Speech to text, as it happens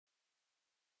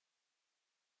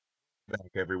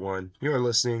Back, everyone. You are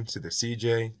listening to the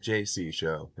CJJC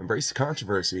Show. Embrace the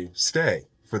controversy. Stay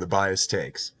for the biased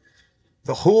takes.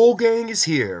 The whole gang is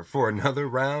here for another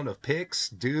round of picks,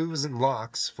 do's, and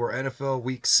locks for NFL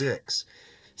Week 6.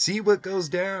 See what goes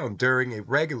down during a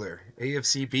regular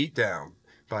AFC beatdown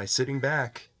by sitting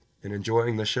back and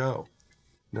enjoying the show.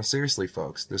 No, seriously,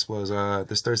 folks, this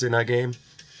Thursday night game.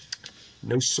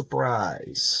 No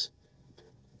surprise.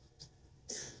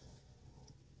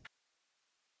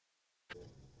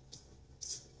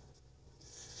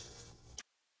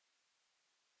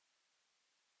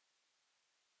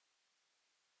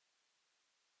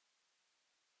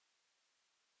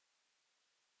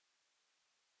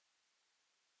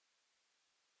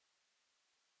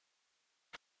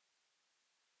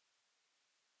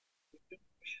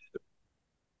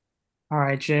 All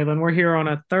right, Jalen, we're here on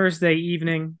a Thursday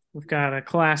evening. We've got a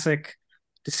classic,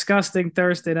 disgusting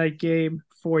Thursday night game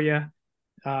for you.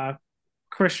 Uh,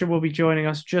 Christian will be joining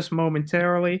us just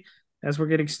momentarily as we're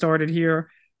getting started here.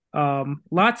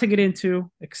 Lot to get into.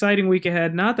 Exciting week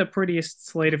ahead. Not the prettiest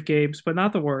slate of games, but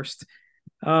not the worst.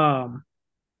 Um,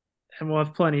 and we'll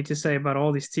have plenty to say about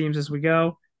all these teams as we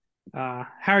go. How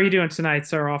are you doing tonight,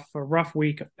 sir? Off a rough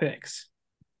week of picks.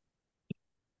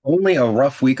 Only a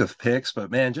rough week of picks, but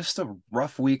man, just a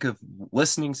rough week of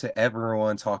listening to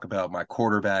everyone talk about my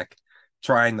quarterback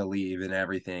trying to leave and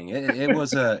everything.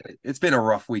 It's been a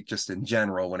rough week just in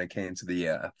general when it came to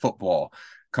the football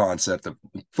concept of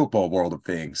football world of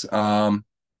things.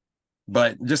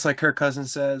 But just like Kirk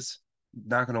Cousins says,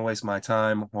 not going to waste my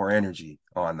time or energy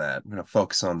on that. I'm going to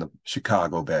focus on the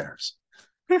Chicago Bears.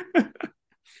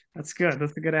 That's good.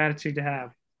 That's a good attitude to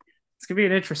have. It's gonna be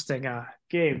an interesting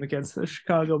game against the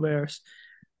Chicago Bears.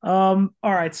 All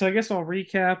right, so I guess I'll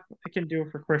recap. I can do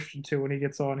it for Christian too when he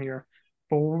gets on here,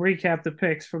 but we'll recap the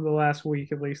picks from the last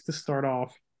week at least to start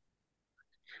off.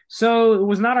 So it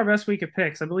was not our best week of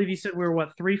picks. I believe you said we were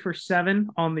what 3 for 7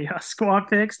 on the squad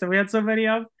picks that we had so many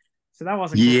of. So that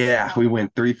wasn't great. Yeah, we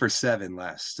went 3 for 7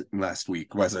 last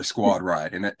week was our squad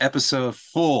ride, and an episode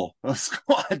full of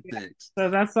squad picks.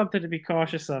 So that's something to be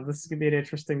cautious of. This is gonna be an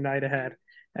interesting night ahead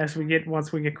as we get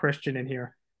once we get Christian in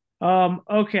here.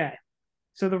 Okay.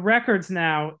 So the records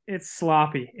now, it's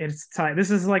sloppy. It's tight.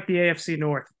 This is like the AFC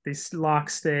North, these lock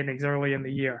standings early in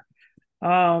the year.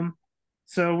 Um,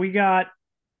 so we got,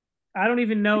 I don't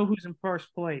even know who's in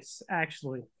first place,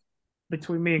 actually,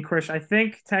 between me and Christian. I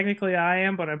think technically I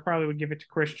am, but I probably would give it to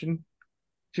Christian.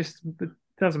 Just it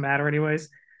doesn't matter anyways.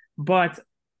 But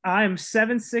I'm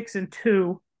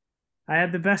 7-6-2. I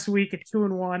had the best week at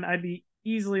 2-1. I'd be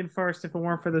easily in first if it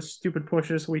weren't for the stupid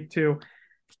pushes week 2.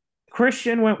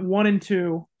 Christian went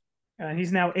 1-2.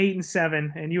 He's now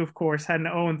 8-7, and you, of course, had an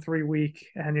 0-3 week,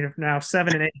 and you're now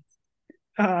 7-8.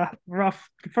 Rough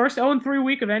first 0-3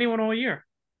 week of anyone all year.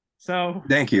 So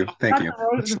Thank you, thank not you.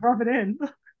 to rough it in,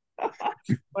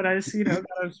 but I just gotta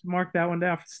mark that one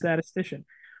down for the statistician.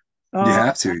 You Uh,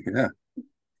 have to, yeah.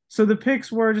 so the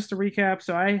picks were just to recap.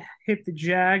 So I hit the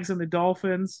Jags and the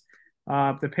Dolphins.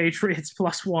 The Patriots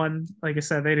 +1. Like I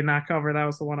said, they did not cover. That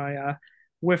was the one I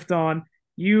whiffed on.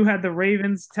 You had the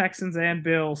Ravens, Texans, and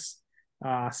Bills. So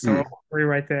Mm. three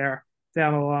right there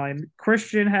down the line.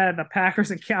 Christian had the Packers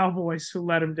and Cowboys, who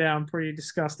let him down pretty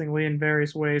disgustingly in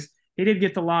various ways. He did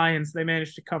get the Lions. They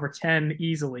managed to cover 10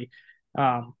 easily.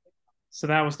 Um, so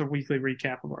that was the weekly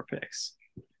recap of our picks.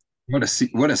 What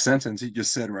a sentence you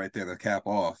just said right there to cap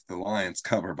off. The Lions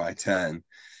cover by 10.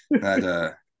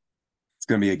 That it's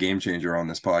gonna be a game changer on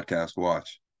this podcast.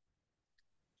 Watch.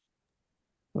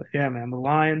 But yeah, man, the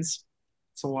Lions.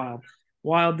 It's a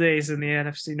wild days in the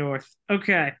NFC North.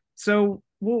 Okay, so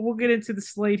we'll get into the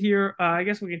slate here. I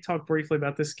guess we can talk briefly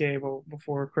about this game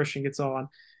before Christian gets on.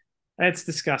 It's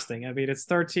disgusting. I mean, it's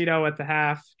 13-0 at the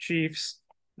half. Chiefs,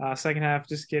 second half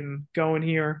just getting going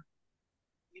here.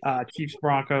 Chiefs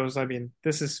Broncos. I mean,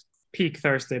 this is peak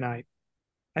Thursday night.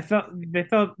 Felt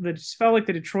like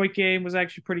the Detroit game was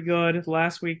actually pretty good.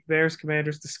 Last week, Bears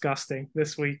Commanders disgusting.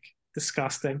 This week,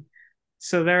 disgusting.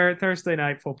 So their Thursday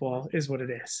night football is what it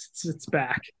is. It's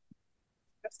back.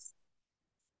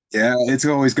 Yeah, it's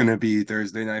always gonna be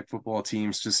Thursday night football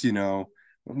teams. Just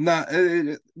not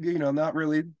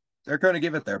really. They're gonna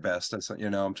give it their best.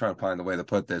 I'm trying to find the way to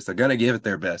put this. They're gonna give it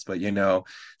their best, but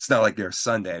it's not like they're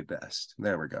Sunday best.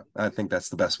 There we go. I think that's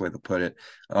the best way to put it.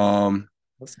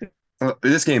 Let's go.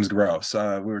 This game's gross. We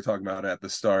were talking about it at the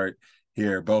start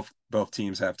here. Both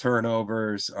teams have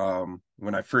turnovers.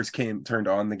 When I first turned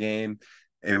on the game,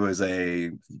 it was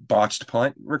a botched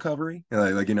punt recovery,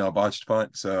 a botched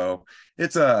punt. So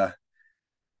it's a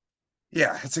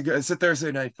yeah, it's a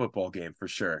Thursday night football game for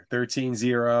sure.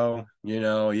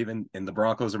 13-0, even and the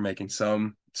Broncos are making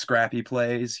some scrappy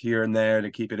plays here and there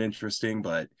to keep it interesting.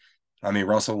 But I mean,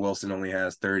 Russell Wilson only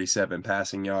has 37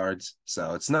 passing yards,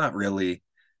 so it's not really,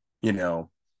 you know,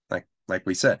 like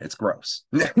we said, it's gross.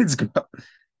 It's gross.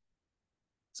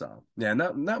 So yeah,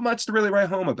 not much to really write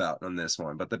home about on this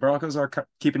one, but the Broncos are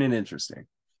keeping it interesting.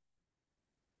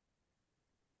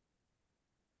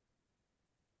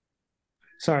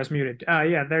 Sorry, I was muted.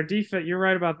 Yeah, their defense. You're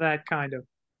right about that. Kind of.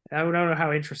 I don't know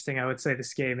how interesting I would say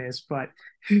this game is, but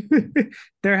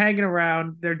they're hanging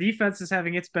around. Their defense is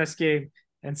having its best game,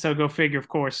 and so go figure. Of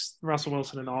course, Russell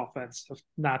Wilson and offense have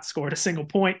not scored a single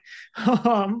point.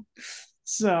 Um,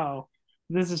 so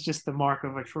this is just the mark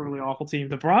of a truly awful team.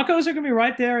 The Broncos are going to be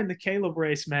right there in the Caleb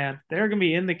race, man. They're going to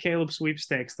be in the Caleb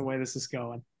sweepstakes the way this is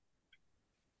going.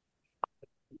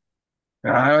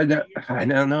 I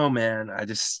don't know, man. I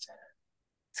just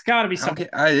It's got to be how something.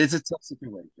 can it's a tough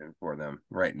situation for them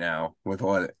right now with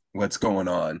what's going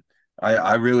on.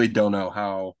 I really don't know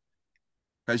how,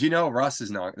 because Russ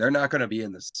is not. They're not going to be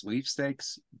in the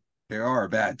sweepstakes. They are a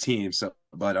bad team, so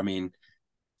but I mean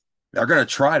they're going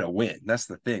to try to win. That's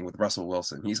the thing with Russell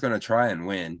Wilson. He's going to try and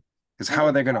win because how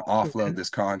are they going to offload this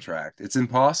contract? It's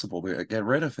impossible to get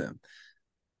rid of him.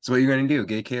 So what are you going to do?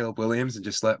 Get Caleb Williams and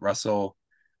just let Russell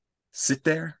sit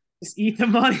there? Just eat the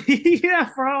money. Yeah,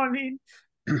 bro. I mean,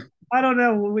 I don't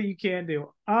know what you can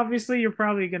do. Obviously, you're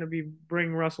probably going to be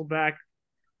bringing Russell back.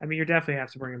 I mean, you definitely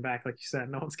have to bring him back, like you said.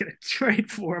 No one's going to trade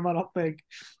for him, I don't think,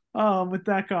 with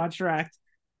that contract.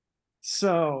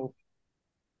 So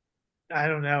I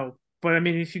don't know, but I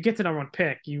mean, if you get the number one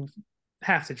pick, you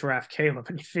have to draft Caleb,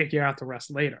 and you figure out the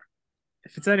rest later.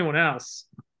 If it's anyone else,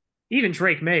 even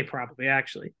Drake May probably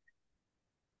actually.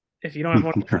 If you don't have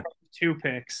one of the two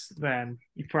picks, then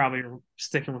you probably are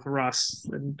sticking with Russ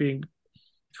and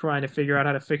trying to figure out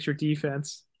how to fix your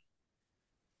defense.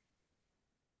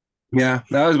 Yeah,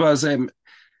 I was about to say.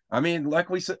 I mean, like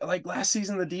we said, like last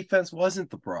season, the defense wasn't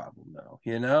the problem, though.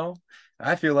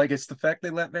 I feel like it's the fact they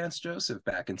let Vance Joseph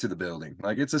back into the building.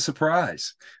 Like it's a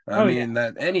surprise. I Oh yeah, mean,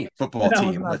 that any football that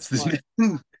was team not lets this.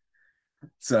 smart.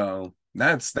 So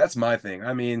that's my thing.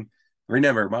 I mean,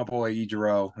 remember my boy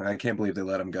Ejiro. I can't believe they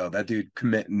let him go. That dude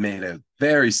made a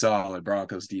very solid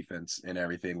Broncos defense and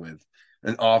everything with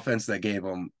an offense that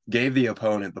gave the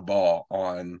opponent the ball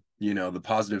on the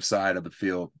positive side of the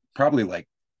field, probably like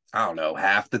I don't know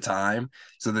half the time.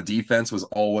 So the defense was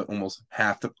almost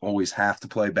always have to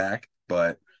play back,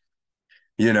 but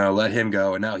let him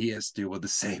go, and now he has to deal with the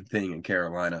same thing in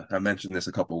Carolina. I mentioned this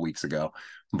a couple of weeks ago,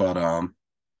 but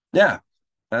yeah,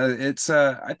 it's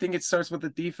I think it starts with the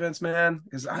defense, man,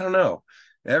 because I don't know.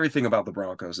 Everything about the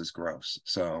Broncos is gross.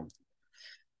 So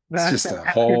it's That's just an a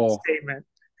accurate whole statement.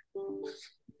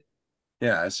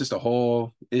 yeah, it's just a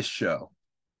whole ish show.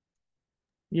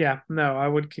 Yeah, no, I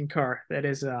would concur. That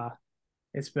is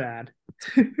it's bad.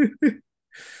 Okay.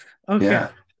 Yeah.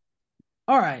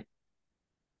 All right.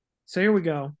 So here we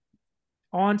go.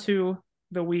 On to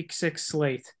the week 6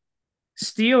 slate.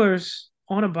 Steelers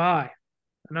on a bye.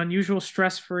 An unusual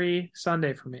stress-free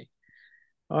Sunday for me.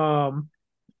 Um,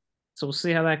 so we'll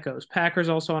see how that goes. Packers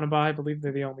also on a bye. I believe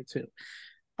they're the only two.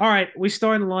 All right, we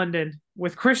start in London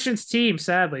with Christian's team,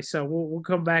 sadly. So we'll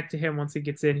come back to him once he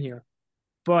gets in here.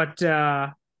 But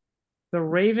the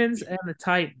Ravens and the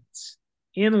Titans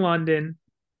in London.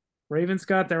 Ravens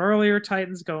got there earlier,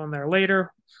 Titans going there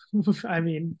later. I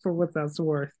mean, for what that's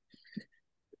worth.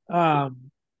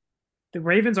 Um, the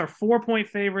Ravens are 4-point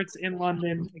favorites in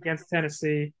London against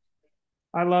Tennessee.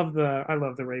 I love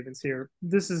the Ravens here.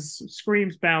 This is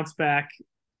screams bounce back.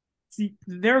 See,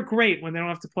 they're great when they don't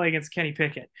have to play against Kenny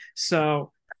Pickett.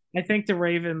 So I think the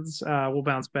Ravens will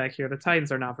bounce back here. The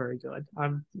Titans are not very good.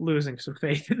 I'm losing some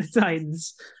faith in the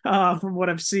Titans from what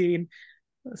I've seen.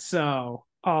 So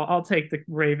I'll take the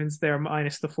Ravens there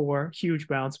minus the 4. Huge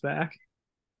bounce back.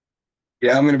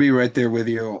 Yeah, I'm gonna be right there with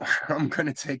you. I'm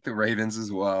gonna take the Ravens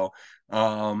as well.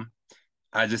 Um,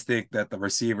 I just think that the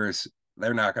receivers,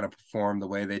 they're not gonna perform the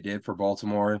way they did for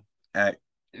Baltimore. At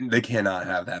They cannot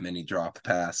have that many dropped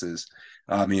passes.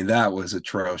 I mean, that was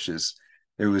atrocious.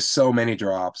 There was so many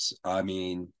drops. I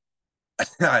mean,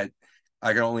 I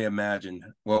can only imagine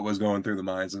what was going through the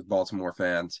minds of Baltimore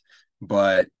fans.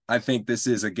 But I think this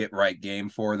is a get right game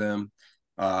for them.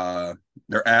 Uh,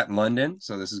 they're at London,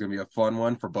 so this is going to be a fun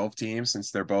one for both teams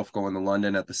since they're both going to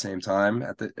London at the same time.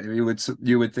 You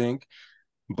would think,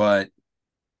 but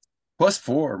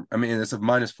 +4. I mean, it's a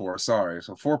 -4. Sorry,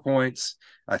 so 4 points.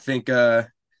 I think. I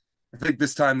think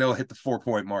this time they'll hit the 4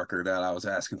 point marker that I was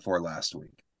asking for last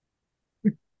week.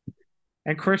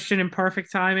 And Christian in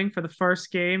perfect timing for the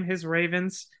first game. His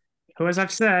Ravens who, as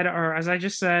I've said, or as I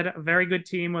just said, a very good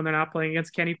team when they're not playing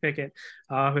against Kenny Pickett,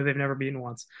 who they've never beaten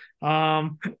once.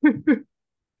 Um,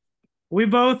 we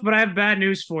both, but I have bad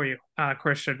news for you,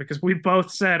 Christian, because we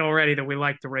both said already that we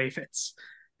like the Ravens,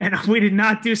 and we did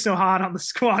not do so hot on the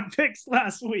squad picks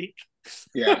last week.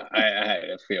 Yeah, I had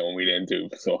a feeling we didn't do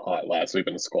so hot last week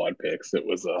in the squad picks. It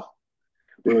was a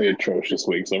really atrocious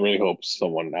week. So I really hope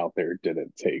someone out there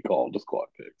didn't take all the squad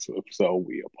picks. If so,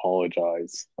 we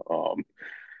apologize.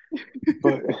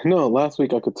 But no, last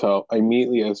week I could tell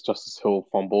immediately as Justice Hill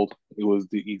fumbled, it was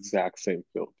the exact same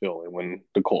feeling when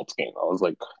the Colts game. I was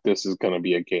like, this is going to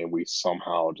be a game we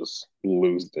somehow just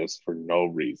lose this for no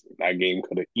reason. That game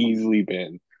could have easily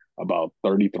been about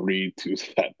 33-7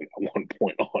 at one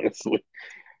point, honestly.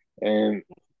 And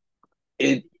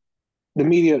it the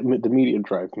media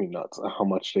drives me nuts how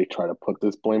much they try to put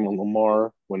this blame on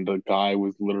Lamar when the guy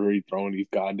was literally throwing these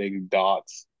goddamn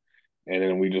dots, and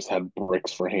then we just had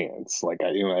bricks for hands. Like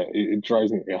it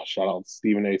drives me. Yeah, shout out to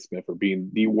Stephen A. Smith for being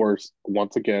the worst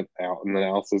once again out in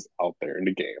analysis out there in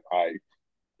the game. I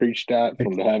preach that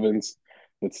from the heavens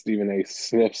that Stephen A.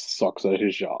 Smith sucks at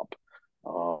his job.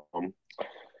 Um,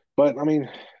 but I mean,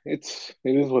 it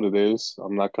is what it is.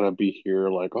 I'm not gonna be here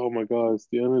like, oh my god, it's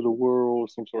the end of the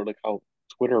world, some sort of like how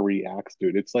Twitter reacts,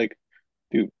 dude. It's like,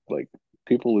 dude, like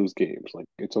people lose games. Like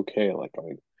it's okay. Like I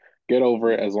mean, get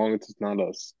over it as long as it's not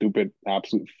a stupid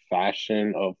absolute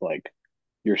fashion of like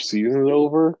your season's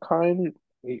over kind.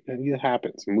 It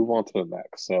happens. Move on to the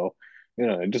next. So,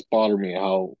 it just bothered me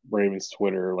how Ravens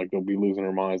Twitter, like they'll be losing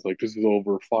their minds, like this is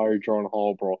over, fire John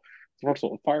Harbaugh. First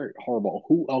of all, fire Harbaugh.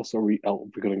 Who else are we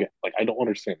gonna get? Like, I don't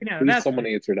understand. Please, That's someone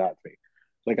answer that to me.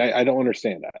 Like, I don't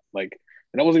understand that. Like,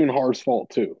 and that wasn't even Hard's fault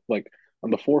too. Like on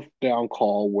the fourth down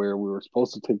call where we were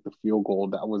supposed to take the field goal,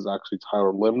 that was actually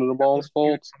Tyler Lindenbaum's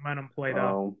fault. momentum played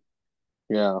up.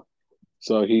 Yeah.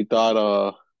 So he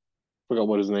thought forgot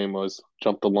what his name was,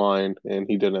 jumped the line and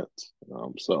he didn't.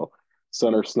 So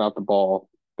center snapped the ball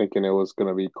thinking it was going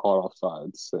to be caught off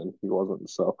sides and he wasn't.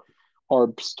 So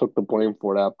Harbs took the blame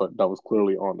for that, but that was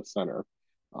clearly on the center.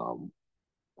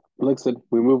 Like I said,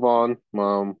 we move on.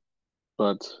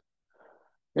 But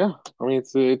yeah, I mean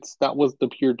it's that was the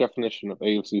pure definition of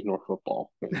AFC North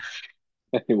football.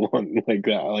 Anyone like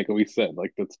that, like we said,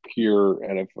 like that's pure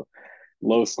NFL.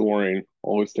 Low scoring,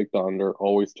 always take the under,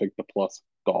 always take the plus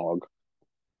dog.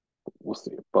 We'll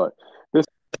see. But this,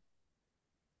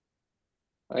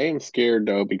 I am scared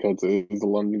though because it is a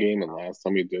London game, and last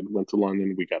time we went to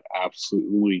London, we got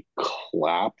absolutely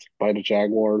clapped by the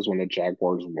Jaguars when the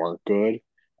Jaguars weren't good.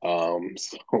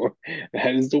 So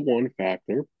that is the one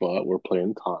factor. But we're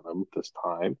playing Tottenham this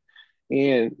time,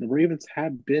 and the Ravens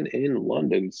have been in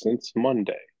London since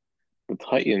Monday. The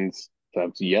Titans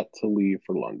have yet to leave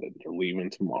for London. They're leaving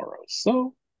tomorrow,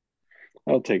 so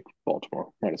I'll take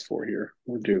Baltimore -4 here.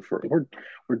 We're due for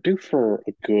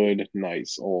a good,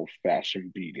 nice, old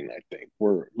fashioned beating. I think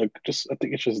we're like just I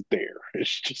think it's just there.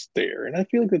 It's just there, and I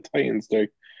feel like the Titans they're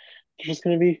just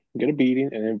gonna get a beating,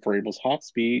 and then Vrabel's hot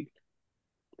speed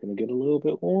gonna get a little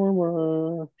bit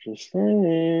warmer. Just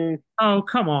saying. Oh,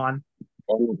 come on.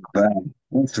 Oh,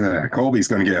 Colby's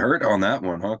going to get hurt on that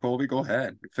one, huh? Colby, go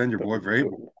ahead. Defend your boy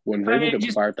Vrabel. When Vrabel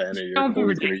gets fired at the end of the year, Don't be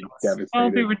Colby's gonna be ridiculous. Don't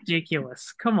be devastated.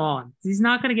 ridiculous. Come on. He's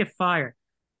not going to get fired.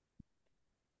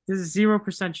 There's a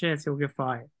 0% chance he'll get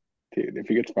fired. Dude, if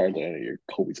he gets fired at the end of the year,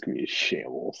 Colby's gonna be a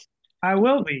shambles. I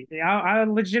will be. I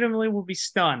legitimately will be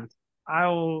stunned. I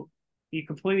will be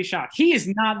completely shocked. He is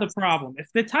not the problem.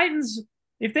 If the Titans,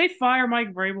 if they fire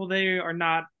Mike Vrabel, they are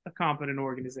not a competent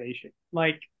organization.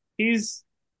 Like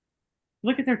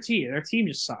look at their team. Their team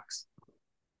just sucks.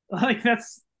 Like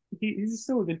he's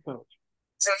still a good coach.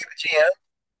 Is he the GM?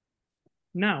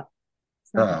 No,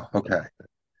 it's not. Oh, okay.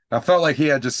 I felt like he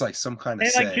had just like some kind of They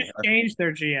say. just changed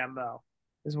their GM though,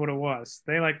 is what it was.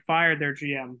 They fired their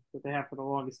GM that they had for the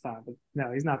longest time. But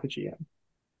no, he's not the GM.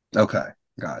 Okay,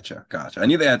 gotcha. I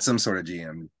knew they had some sort of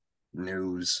GM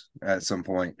news at some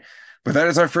point, but that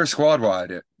is our first squad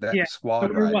ride. Yeah. Squad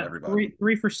So we're ride, everybody.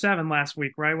 Three for 7 last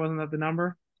week, right? Wasn't that the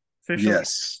number? Officially?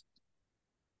 Yes.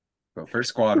 So first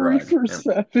squad Three ride. for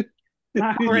seven.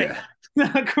 Not great. Yeah.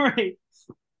 Not great.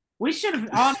 We should have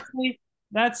honestly.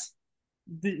 That's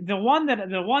the one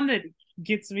that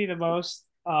gets me the most.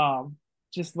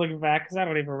 Just looking back because I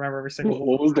don't even remember every single.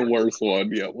 What was the worst one?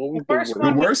 Yeah, what was The first the The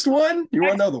one worst? worst one? You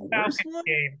want to know the Falcons worst one?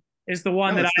 game is the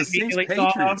one No, that it's I the Saints immediately thought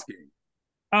of. Patriots game.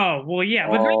 Oh well, yeah,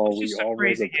 but that Oh, was we just a all wrote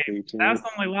crazy the game. That was Patriots.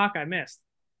 the only lock I missed.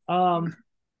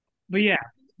 But yeah,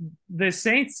 the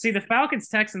Saints. See, the Falcons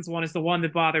Texans one is the one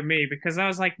that bothered me because I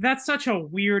was like, that's such a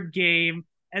weird game,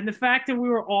 and the fact that we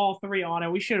were all three on it,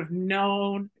 we should have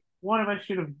known. One of us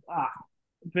should have.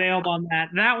 bailed on that.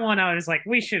 That one, I was like,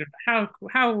 we should have.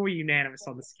 How were we unanimous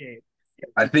on this game?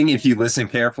 I think if you listen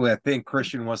carefully, I think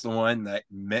Christian was the one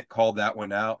that called that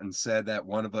one out and said that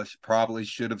one of us probably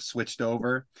should have switched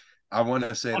over. I want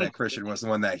to say that Christian was the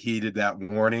one that heeded that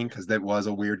warning because that was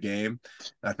a weird game.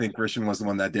 I think Christian was the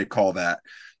one that did call that.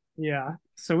 Yeah,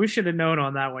 so we should have known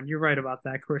on that one. You're right about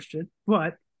that, Christian.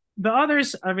 But the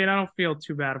others, I mean, I don't feel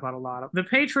too bad about a lot of the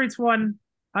Patriots one.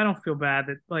 I don't feel bad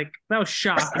that was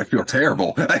shocking. I feel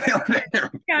terrible. I feel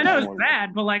terrible. Yeah, I know it's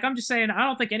bad, but I'm just saying, I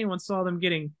don't think anyone saw them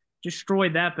getting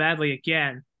destroyed that badly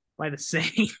again by the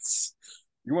Saints.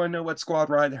 You want to know what squad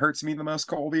ride hurts me the most,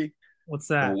 Colby? What's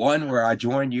that? The one where I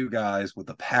joined you guys with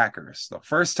the Packers. The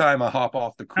first time I hop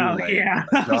off the Kool-Aid, yeah,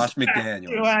 Josh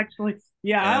McDaniels. Actually,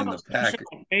 yeah, I and almost the Packers.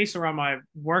 base around my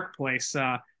workplace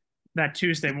that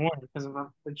Tuesday morning because of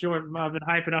Jordan. I've been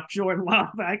hyping up Jordan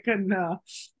Love. I couldn't.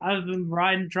 I've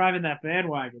been driving that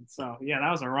bandwagon. So yeah,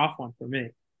 that was a rough one for me.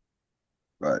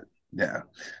 But yeah,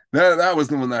 that was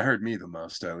the one that hurt me the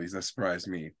most. At least that surprised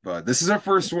me. But this is our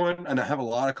first one, and I have a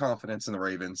lot of confidence in the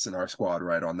Ravens in our squad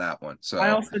right on that one. So I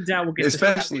also doubt we'll get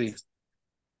especially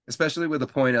with the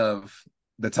point of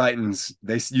the Titans.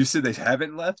 You said they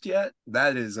haven't left yet.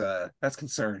 That's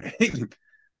concerning.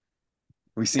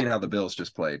 We've seen how the Bills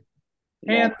just played.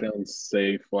 Walk down,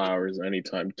 say flowers,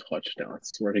 anytime touchdown. I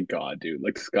swear to God, dude.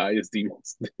 Like, Sky is the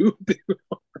most dude. This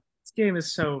game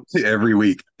is so every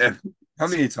week. How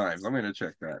many times? I'm gonna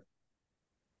check that.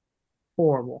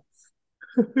 Horrible.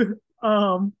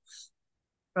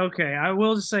 Okay, I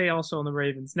will just say also on the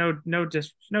Ravens, no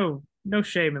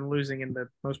shame in losing in the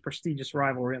most prestigious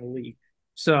rivalry in the league.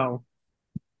 So,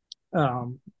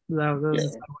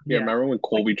 remember when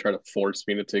Colby tried to force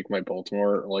me to take my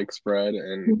Baltimore spread,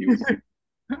 and he was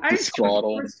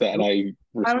distraught that I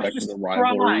respected the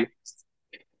rivalry.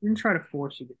 I didn't try to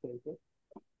force you to take it.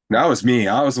 That was me.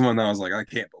 I was the one that was like, I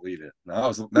can't believe it.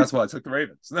 That's why I took the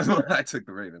Ravens. That's why I took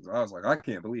the Ravens. I was like, I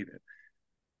can't believe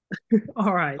it.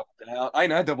 All right. I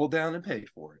doubled down and paid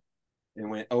for it. And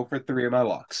went 0 for 3 of my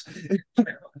locks. It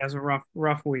was a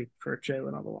rough week for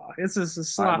Jalen on the lock. It's just a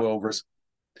slot. I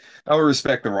will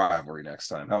respect the rivalry next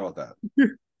time. How about that?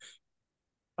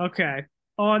 Okay.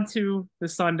 On to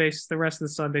the rest of the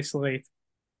Sunday slate.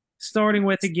 Starting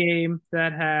with a game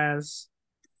that has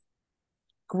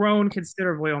grown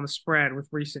considerably on the spread with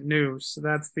recent news. So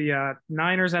that's the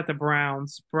Niners at the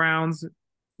Browns.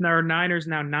 Niners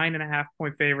now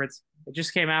 9.5-point favorites. It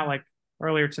just came out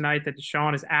earlier tonight that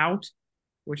Deshaun is out,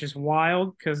 which is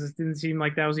wild because it didn't seem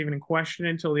like that was even in question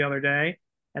until the other day.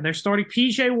 And they're starting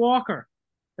PJ Walker.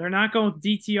 They're not going with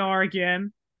DTR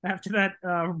again after that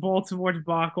Baltimore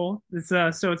debacle. So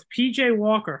it's PJ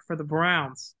Walker for the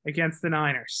Browns against the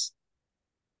Niners.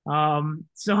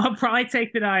 So I'll probably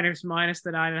take the Niners minus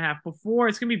the 9.5. Before,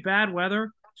 it's gonna be bad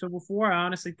weather. So before, I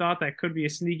honestly thought that could be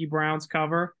a sneaky Browns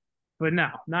cover, but no,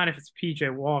 not if it's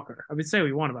PJ Walker. I would say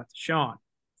we want about Deshaun.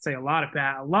 Say a lot of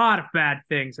bad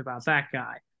things about that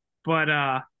guy,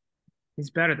 but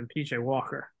he's better than PJ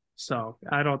Walker. So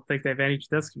I don't think they've any.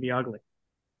 That's gonna be ugly.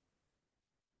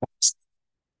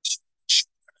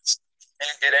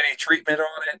 Can't get any treatment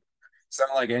on it. It's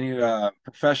not like any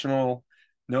professional.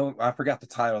 No, I forgot the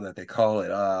title that they call it.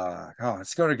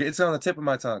 It's on the tip of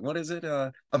my tongue. What is it?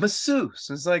 A masseuse.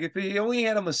 It's like if he only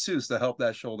had a masseuse to help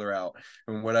that shoulder out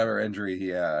and whatever injury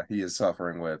he is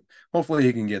suffering with. Hopefully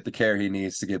he can get the care he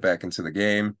needs to get back into the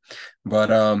game.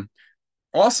 But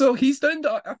also, he's done.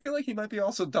 I feel like he might be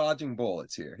also dodging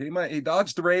bullets here. He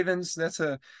dodged the Ravens. That's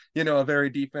a very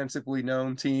defensively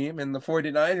known team, and the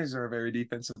 49ers are a very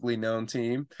defensively known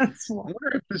team. I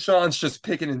wonder if Deshaun's just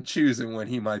picking and choosing when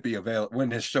he might be available,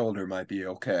 when his shoulder might be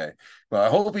okay. But I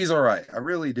hope he's all right. I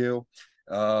really do.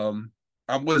 I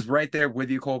was right there with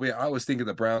you, Colby. I was thinking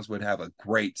the Browns would have a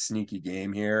great sneaky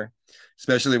game here,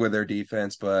 especially with their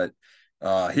defense. But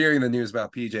hearing the news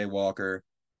about PJ Walker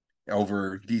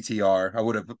over DTR,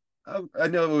 I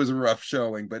know it was a rough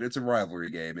showing, but it's a rivalry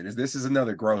game, and this is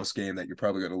another gross game that you're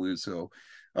probably going to lose. So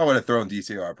I would have thrown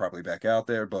DTR probably back out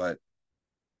there, but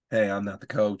hey, I'm not the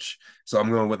coach, so I'm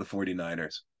going with the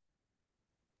 49ers.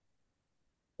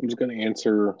 I'm just going to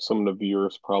answer some of the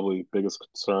viewers' probably biggest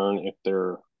concern if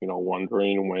they're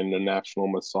wondering when the National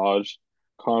Massage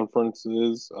Conference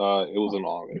is. It was in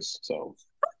August, so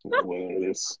when it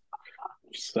is.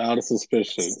 Just out of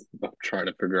suspicion, I'm trying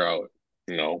to figure out,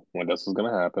 when this is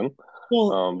going to happen.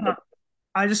 Well,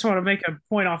 I just want to make a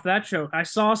point off that joke. I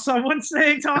saw someone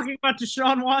talking about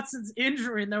Deshaun Watson's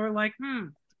injury, and they were like,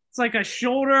 it's like a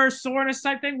shoulder soreness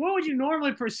type thing. What would you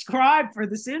normally prescribe for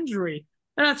this injury?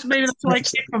 And that's why I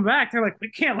can't come back. They're like,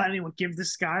 we can't let anyone give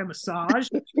this guy a massage.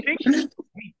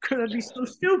 That'd be so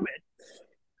stupid.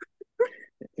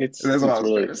 That's what I it's was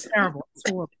really gonna say. Terrible. It's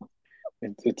horrible.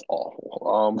 it's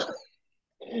awful.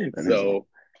 That is all. So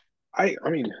I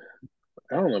mean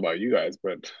I don't know about you guys,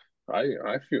 but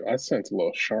I feel I sense a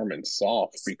little Charmin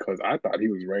soft because I thought he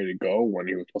was ready to go when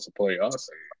he was supposed to play us,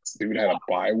 and dude had a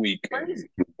bye week and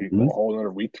a Mhm. whole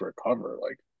other week to recover.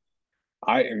 Like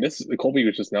and this is Colby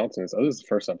was just announcing this. This is the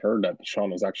first I've heard that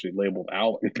Deshaun was actually labeled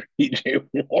out and PJ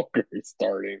Walker is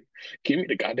starting. Give me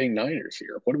the goddamn Niners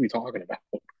here. What are we talking about?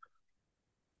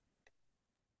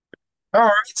 All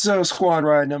right, so squad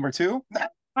ride number two.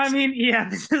 I mean, yeah,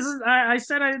 this is. I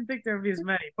said I didn't think there would be as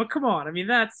many, but come on. I mean,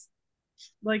 that's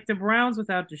like the Browns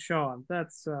without Deshaun.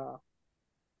 That's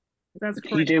crazy.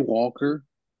 PJ Walker.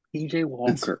 PJ It's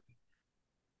Walker.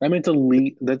 I mean, it's a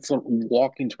lead. That's a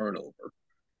walking turnover.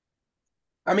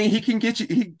 I mean, he can get you.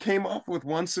 He came off with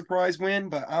one surprise win,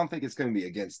 but I don't think it's going to be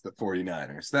against the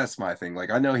 49ers. That's my thing.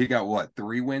 Like, I know he got what,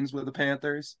 3 wins with the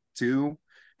Panthers? Two?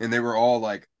 And they were all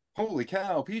like, holy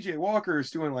cow, PJ Walker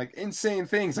is doing like insane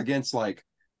things against like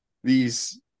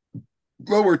these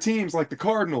lower teams like the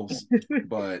Cardinals.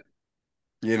 But,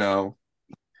 you know,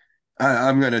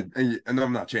 I'm going to, and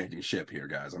I'm not changing ship here,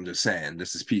 guys. I'm just saying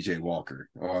this is PJ Walker.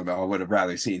 I would have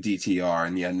rather seen DTR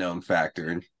and the unknown factor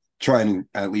and try and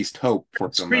at least hope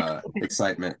for some Streak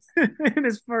excitement. in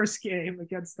his first game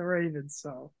against the Ravens.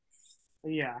 So,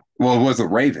 yeah, Well, it was the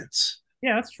Ravens.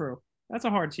 yeah, that's true. That's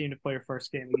a hard team to play your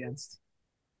first game against.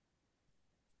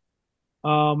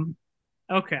 Um,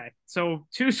 okay, so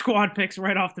 2 squad picks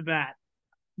right off the bat,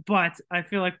 but I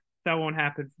feel like that won't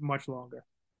happen for much longer.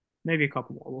 Maybe a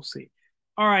couple more. We'll see.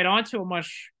 All right, on to a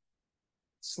much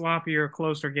sloppier,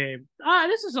 closer game.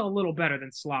 This is a little better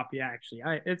than sloppy, actually.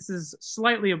 It's is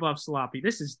slightly above sloppy.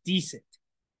 This is decent.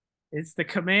 It's the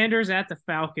Commanders at the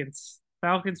Falcons.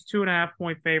 Falcons 2.5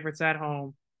 point favorites at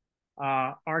home.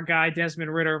 Our guy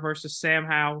Desmond Ritter versus Sam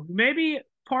Howell. Maybe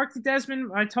parked Desmond.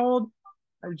 I told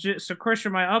so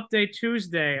Christian my update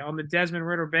Tuesday on the Desmond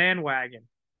Ritter bandwagon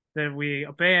that we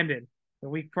abandoned the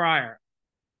week prior.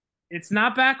 It's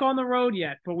not back on the road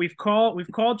yet, but we've called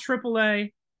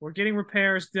AAA. We're getting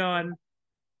repairs done.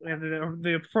 And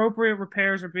the appropriate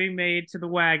repairs are being made to the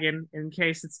wagon in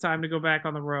case it's time to go back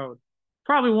on the road.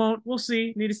 Probably won't. We'll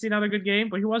see. Need to see another good game,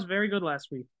 but he was very good last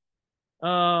week.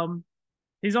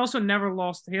 He's also never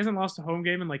lost. He hasn't lost a home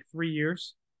game in like 3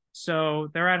 years. So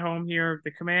they're at home here.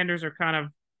 The Commanders are kind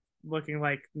of looking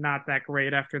like not that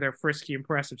great after their frisky,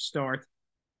 impressive start.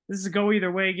 This is a go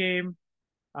either way game.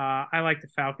 I like the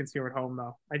Falcons here at home,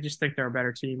 though. I just think they're a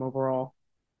better team overall.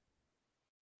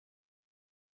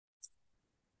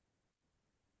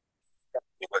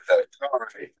 With the all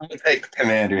right, I'll take the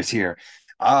Commanders here.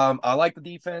 I like the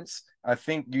defense. I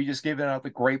think you just given out the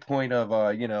great point of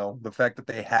the fact that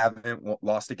they haven't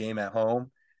lost a game at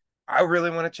home. I really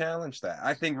want to challenge that.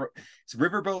 I think it's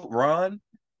Riverboat Ron,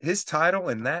 his title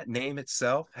and that name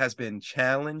itself has been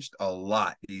challenged a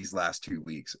lot these last 2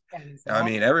 weeks. I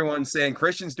mean, everyone's saying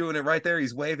Christian's doing it right there.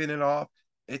 He's waving it off.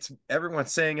 It's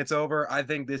everyone's saying it's over. I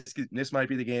think this might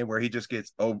be the game where he just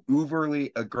gets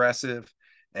overly aggressive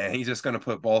and he's just going to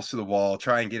put balls to the wall,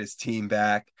 try and get his team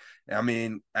back. I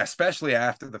mean, especially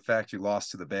after the fact you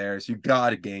lost to the Bears, you got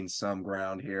to gain some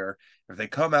ground here. If they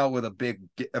come out with a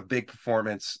big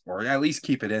performance, or at least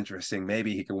keep it interesting,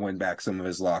 maybe he can win back some of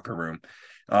his locker room.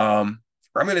 I'm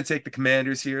going to take the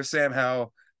Commanders here. Sam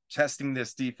Howell testing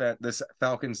this defense, this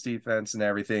Falcons defense, and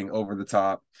everything over the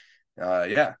top.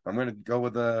 Yeah, I'm going to go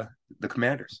with the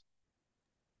Commanders.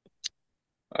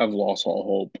 I've lost all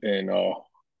hope in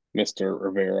Mr.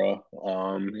 Rivera.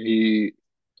 He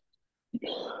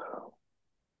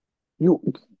you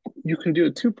you can do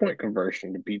a 2 point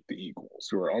conversion to beat the Eagles,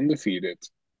 who are undefeated,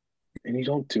 and you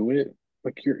don't do it.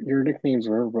 Like your nicknames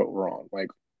were wrote wrong. Like,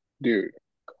 dude,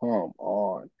 come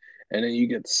on. And then you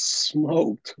get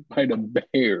smoked by the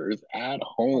Bears at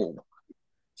home.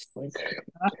 Like,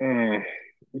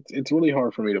 it's really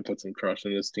hard for me to put some trust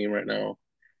in this team right now.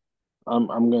 I'm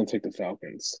gonna take the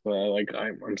Falcons.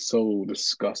 I'm so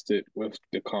disgusted with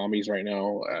the commies right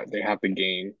now. They have to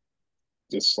gain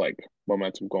this like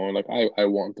momentum going. Like I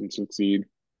want them to succeed.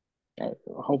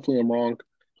 Hopefully I'm wrong,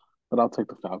 but I'll take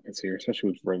the Falcons here,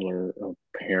 especially with Riddler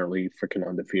apparently freaking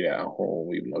undefeated at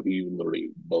home, even though he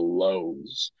literally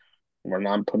blows. We're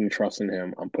not putting trust in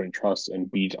him. I'm putting trust in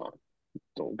Bijan.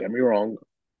 Don't get me wrong.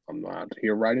 I'm not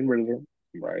here riding Riddler.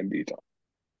 I'm riding Bijan.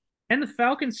 And the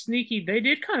Falcons sneaky, they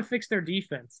did kind of fix their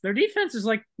defense. Their defense is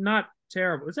like not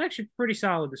terrible. It's actually pretty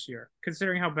solid this year,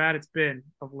 considering how bad it's been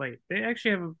of late. They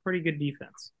actually have a pretty good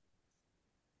defense.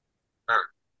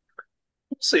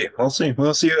 We'll see. We'll see.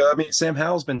 We'll see. I mean, Sam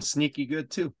Howell's been sneaky good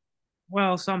too.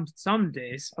 Well, some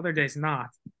days, other days not.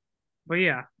 But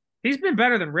yeah. He's been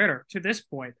better than Ritter to this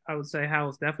point. I would say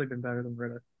Howell's definitely been better than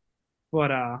Ritter.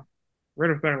 But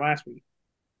Ritter was better last week.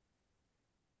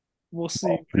 We'll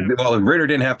see. Well, Ritter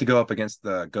didn't have to go up against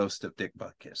the ghost of Dick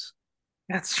Butkus.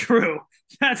 That's true.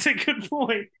 That's a good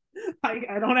point.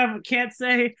 I don't have can't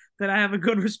say that I have a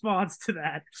good response to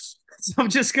that. So I'm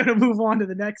just gonna move on to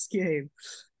the next game.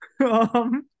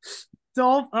 Um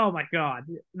oh my god.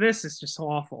 This is just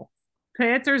awful.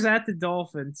 Panthers at the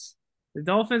Dolphins. The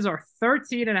Dolphins are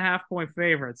 13.5 point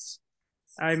favorites.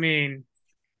 I mean,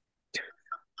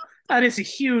 that is a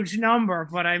huge number,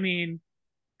 but I mean,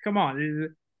 come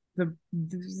on.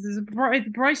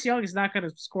 Bryce Young is not going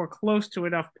to score close to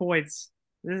enough points.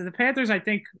 The Panthers, I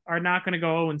think, are not going to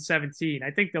go 0-17. I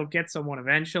think they'll get someone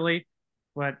eventually,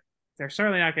 but they're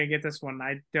certainly not going to get this one.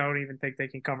 I don't even think they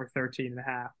can cover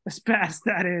 13.5. As bad as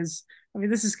that is, I mean,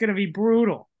 this is going to be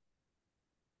brutal.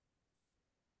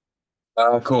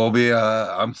 Colby,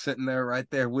 I'm sitting there right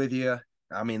there with you.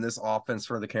 I mean, this offense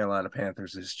for the Carolina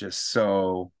Panthers is just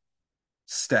so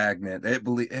stagnant.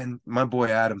 And my boy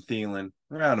Adam Thielen,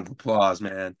 round of applause,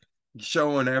 man.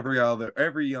 Showing every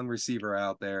young receiver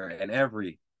out there and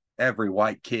every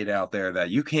white kid out there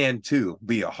that you can too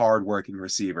be a hardworking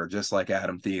receiver, just like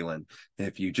Adam Thielen.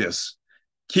 If you just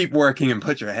keep working and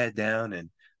put your head down and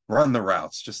run the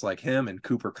routes, just like him and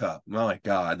Cooper Kupp. My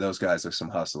God, those guys are some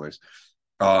hustlers.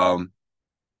 I'm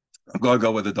going to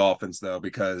go with the Dolphins though,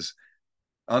 because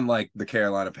unlike the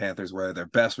Carolina Panthers, where their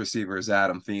best receiver is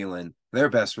Adam Thielen, their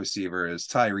best receiver is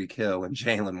Tyreek Hill and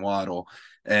Jalen Waddle.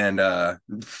 And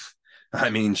I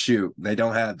mean, shoot, they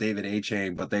don't have David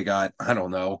A-Chain, but they got, I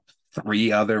don't know,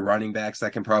 3 other running backs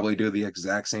that can probably do the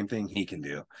exact same thing he can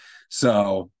do.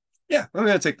 So, yeah, I'm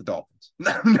going to take the Dolphins.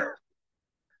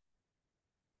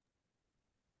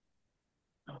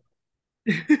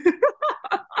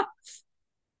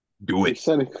 Do it.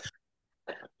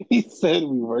 He said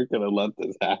we weren't going to let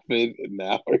this happen, and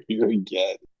now we're here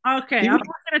again. Okay, I'm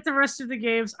looking at the rest of the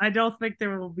games. I don't think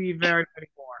there will be very many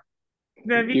more.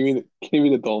 Give me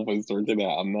the Dolphins working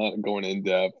out. I'm not going in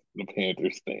depth. The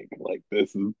Panthers stink. Like,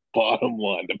 this is bottom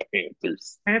line. The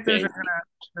Panthers. The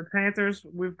Panthers.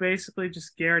 We've basically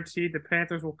just guaranteed the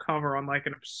Panthers will cover on like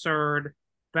an absurd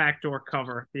backdoor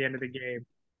cover at the end of the game.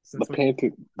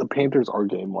 The Panthers are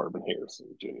getting Marvin Harrison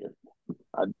Jr.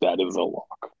 That is a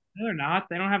lock. No, they're not.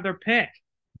 They don't have their pick.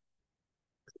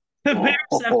 The Bears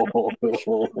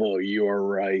you are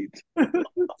right. The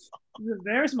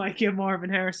Bears might get Marvin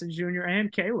Harrison Jr.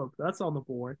 and Caleb. That's on the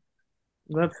board.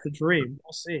 That's the dream.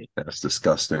 We'll see. That's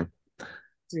disgusting.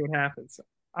 See what happens.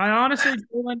 I honestly,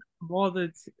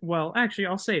 actually,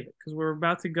 I'll save it because we're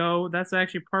about to go. That's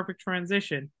actually a perfect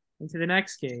transition into the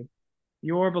next game.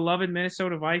 Your beloved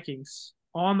Minnesota Vikings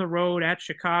on the road at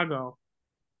Chicago.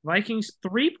 Vikings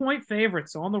 3-point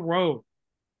favorites on the road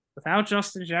without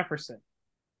Justin Jefferson.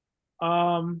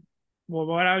 Well,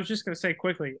 what I was just going to say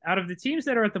quickly, out of the teams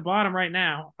that are at the bottom right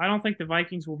now, I don't think the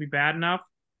Vikings will be bad enough,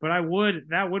 but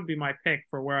that would be my pick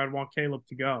for where I'd want Caleb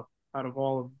to go out of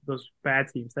all of those bad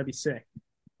teams. That'd be sick.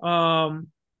 However,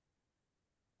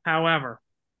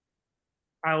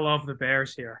 I love the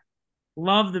Bears here. I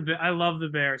love the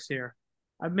Bears here.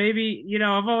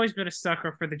 I've always been a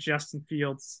sucker for the Justin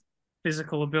Fields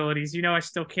physical abilities. I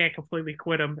still can't completely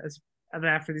quit him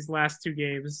after these last 2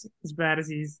 games, as bad as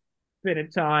he's been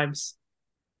at times.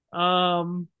 I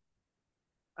don't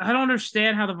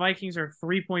understand how the Vikings are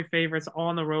 3-point favorites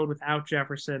on the road without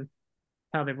Jefferson.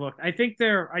 How they've looked. I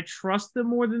trust them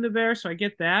more than the Bears, so I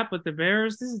get that. But the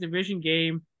Bears, this is a division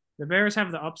game. The Bears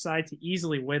have the upside to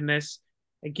easily win this.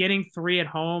 And getting 3 at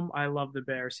home, I love the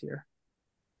Bears here.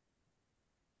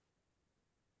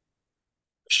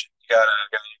 You got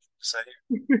anything to say?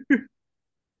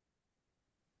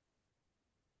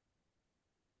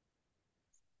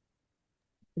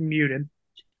 Muted.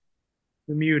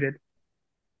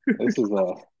 This is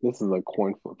a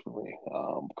coin flip for me.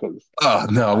 Because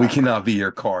no, we cannot be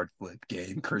your card flip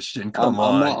game, Christian. Come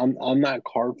on. I'm not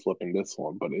card flipping this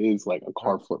one, but it is like a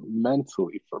card flip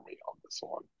mentally for me on this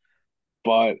one.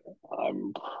 But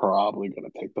I'm probably gonna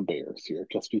take the Bears here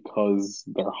just because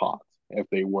they're hot. If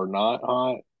they were not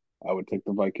hot, I would take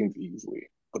the Vikings easily.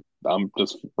 But I'm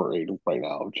just afraid right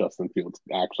now of Justin Fields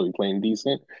actually playing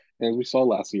decent. And as we saw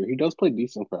last year, he does play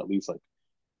decent for at least like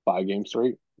 5 games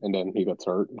straight, and then he gets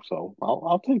hurt. So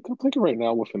I'll take it right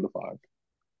now within the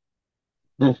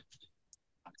 5.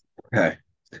 Okay,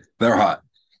 they're hot.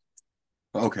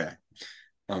 Okay,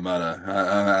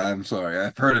 I'm sorry.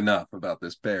 I've heard enough about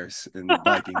this Bears and the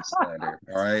Vikings slander.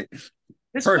 All right.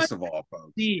 First of all,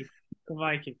 folks, the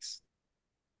Vikings.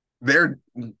 I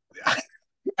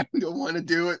don't want to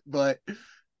do it, but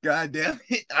God damn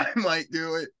it, I might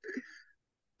do it.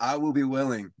 I will be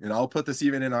willing, and I'll put this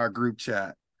even in our group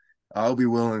chat. I'll be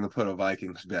willing to put a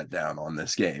Vikings bet down on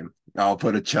this game. I'll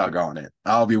put a chug on it.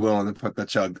 I'll be willing to put the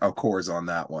chug of course on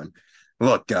that one.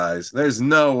 Look, guys, there's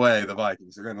no way the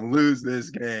Vikings are going to lose this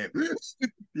game.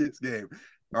 This game.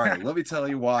 All right, let me tell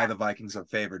you why the Vikings are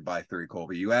favored by 3,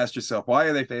 Colby. You asked yourself, why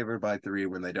are they favored by 3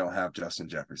 when they don't have Justin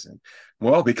Jefferson?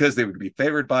 Well, because they would be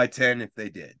favored by 10 if they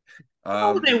did.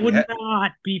 Oh, they If we would had,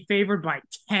 not be favored by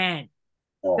 10.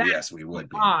 oh That's yes, we would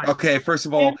be. odd. Okay, first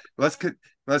of all, let's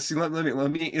see. Let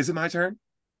me. Is it my turn?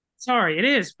 Sorry, it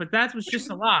is, but that was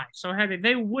just a lie. So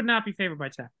they would not be favored by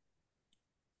 10.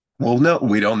 Well, no,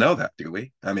 we don't know that, do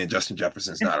we? I mean, Justin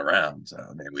Jefferson's not around, so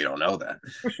I mean, we don't know that.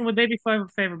 Christian, would they be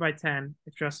favored by 10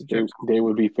 if Justin They, Jefferson? they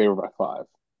would be favored by 5.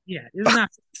 Yeah, isn't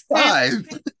that 5.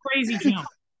 crazy jump?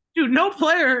 Dude, no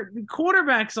player,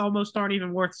 quarterbacks almost aren't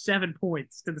even worth 7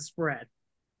 points to the spread.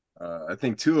 I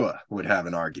think Tua would have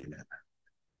an argument.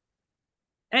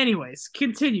 Anyways,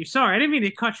 continue. Sorry, I didn't mean to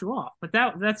cut you off, but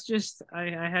that's just I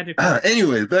had to.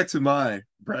 Anyways, back to my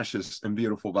precious and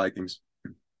beautiful Vikings.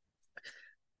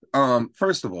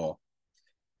 First of all,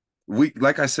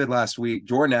 like I said last week,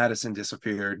 Jordan Addison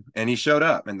disappeared and he showed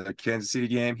up in the Kansas City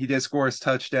game. He did score his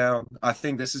touchdown. I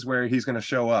think this is where he's going to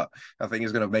show up. I think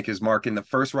he's going to make his mark in the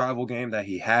first rival game that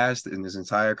he has in his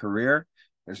entire career.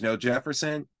 There's no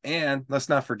Jefferson. And let's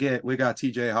not forget, we got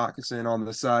TJ Hawkinson on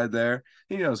the side there.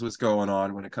 He knows what's going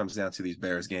on when it comes down to these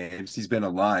Bears games. He's been a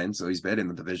Lion, so he's been in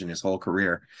the division his whole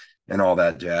career and all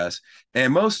that jazz.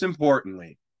 And most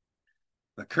importantly,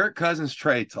 the Kirk Cousins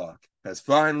trade talk has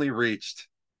finally reached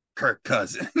Kirk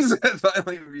Cousins.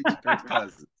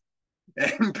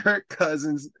 And Kirk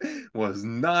Cousins was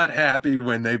not happy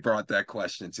when they brought that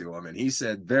question to him. And he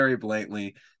said very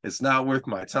blatantly, it's not worth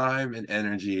my time and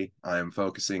energy. I am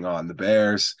focusing on the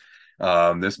Bears.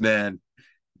 This man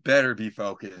better be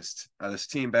focused. This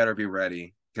team better be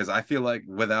ready. Because I feel like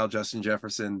without Justin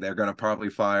Jefferson, they're going to probably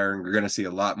fire and we're going to see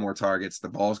a lot more targets. The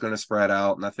ball's going to spread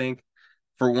out. And I think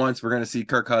for once, we're going to see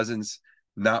Kirk Cousins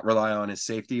not rely on his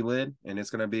safety lid, and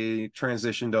it's going to be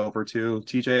transitioned over to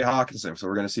TJ Hawkinson. So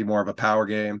we're going to see more of a power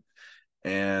game,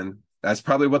 and that's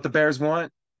probably what the Bears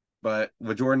want. But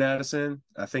with Jordan Addison,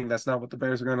 I think that's not what the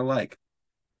Bears are going to like.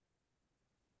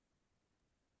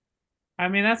 I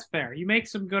mean, that's fair. You make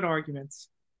some good arguments.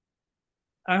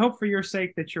 I hope for your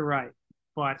sake that you're right,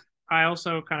 but I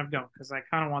also kind of don't because I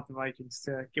kind of want the Vikings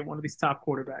to get one of these top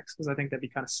quarterbacks because I think that'd be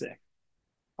kind of sick.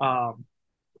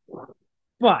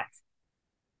 But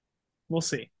we'll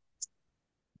see.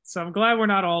 So I'm glad we're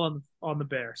not all on the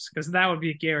Bears because that would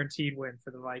be a guaranteed win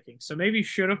for the Vikings. So maybe you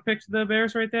should have picked the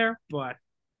Bears right there, but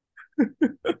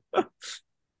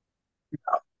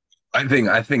I think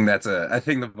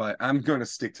I'm going to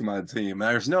stick to my team.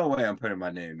 There's no way I'm putting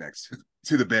my name next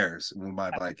to the Bears when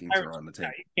my Vikings are on the team.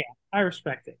 Yeah, I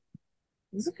respect it.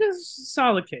 This is a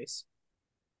solid case.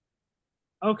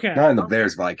 Okay. Not in the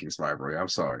Bears Vikings rivalry. I'm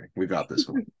sorry. We got this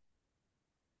one.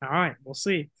 All right, we'll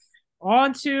see.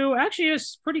 On to actually a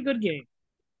pretty good game.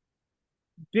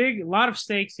 A lot of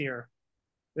stakes here.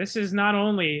 This is not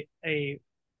only a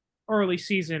early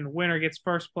season winner gets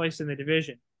first place in the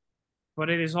division, but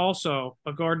it is also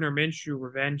a Gardner Minshew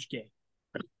revenge game.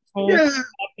 The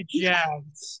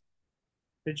Jags.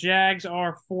 The Jags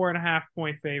are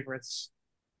 4.5-point favorites.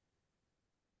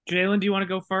 Jalen, do you want to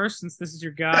go first since this is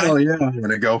your guy? Hell yeah, I'm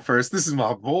going to go first. This is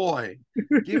my boy.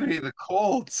 Give me the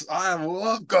Colts. I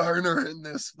love Gardner in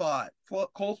this spot.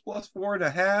 Colts plus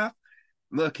 4.5.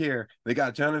 Look here. They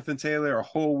got Jonathan Taylor a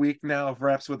whole week now of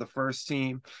reps with the first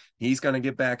team. He's going to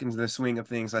get back into the swing of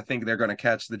things. I think they're going to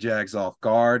catch the Jags off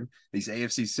guard. These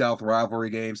AFC South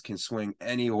rivalry games can swing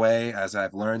any way, as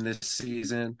I've learned this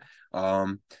season.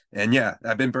 And yeah,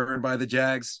 I've been burned by the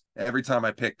Jags every time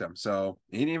I pick them. So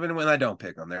even when I don't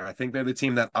pick them I think they're the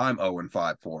team that I'm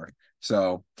 0-5 for.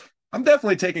 So I'm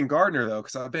definitely taking Gardner though,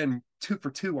 because I've been 2 for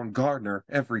 2 on Gardner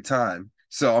every time.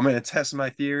 So I'm going to test my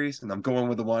theories and I'm going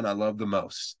with the one I love the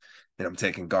most. And I'm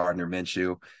taking Gardner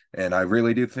Minshew. And I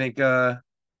really do think, I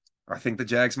think the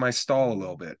Jags might stall a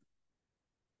little bit.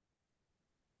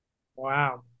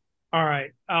 Wow. All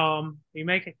right. You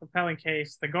make a compelling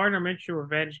case. The Gardner Minshew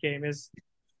revenge game is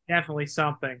definitely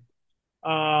something.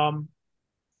 Cortland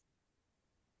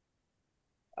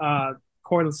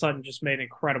Sutton just made an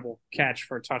incredible catch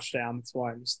for a touchdown. That's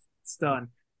why I'm just stunned.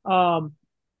 But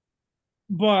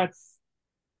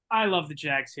I love the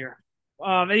Jags here.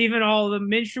 Even all the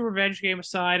Minshew revenge game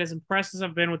aside, as impressed as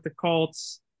I've been with the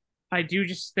Colts, I do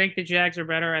just think the Jags are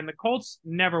better, and the Colts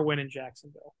never win in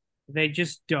Jacksonville. They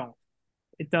just don't.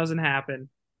 It doesn't happen.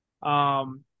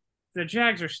 The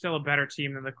Jags are still a better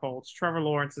team than the Colts. Trevor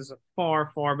Lawrence is a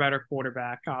far, far better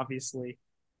quarterback, obviously.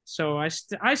 So I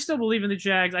still believe in the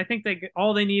Jags. I think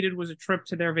all they needed was a trip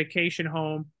to their vacation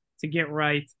home to get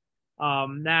right.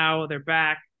 Now they're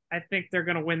back. I think they're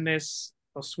going to win this.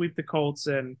 They'll sweep the Colts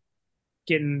and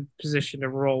get in position to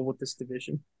roll with this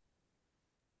division.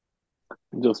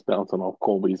 Just bouncing off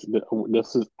Colby's,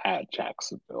 this is at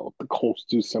Jacksonville. The Colts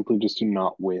simply just do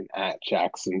not win at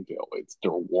Jacksonville. It's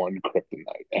their one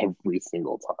kryptonite every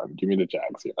single time. Give me the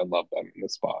Jags here. I love them in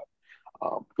this spot.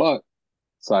 But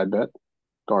side bet,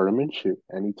 guard him and shoot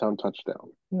anytime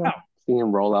touchdown. Yeah. See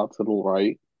him roll out to the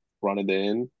right, run it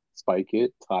in, spike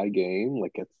it, tie game,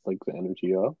 like it's like the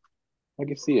energy up. I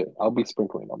can see it. I'll be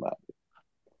sprinkling on that.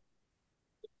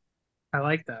 I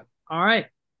like that. All right.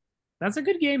 That's a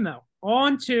good game, though.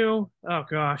 On to, oh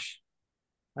gosh,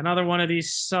 another one of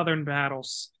these Southern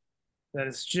battles that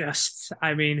is just,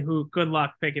 I mean, good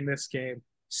luck picking this game.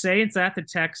 Saints at the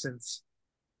Texans.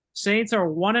 Saints are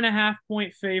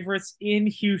 1.5-point favorites in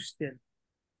Houston.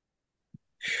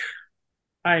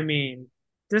 I mean,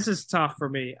 this is tough for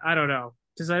me. I don't know.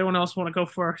 Does anyone else want to go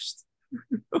first?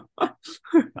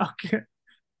 Okay.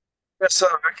 So I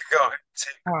can go ahead and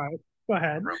take All right. Go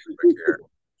ahead. real quick here.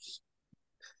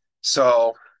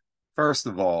 So, first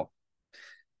of all,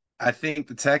 I think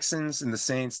the Texans and the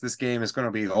Saints, this game is going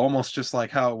to be almost just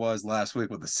like how it was last week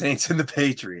with the Saints and the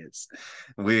Patriots.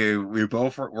 We're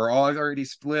all already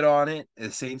split on it.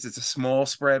 The Saints, it's a small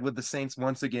spread with the Saints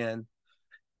once again.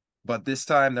 But this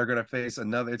time they're going to face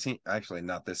another team. Actually,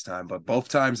 not this time, but both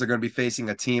times they're going to be facing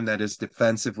a team that is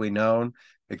defensively known,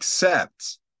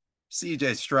 except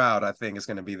CJ Stroud, I think, is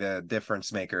going to be the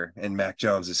difference maker, and Mac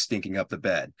Jones is stinking up the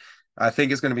bed. I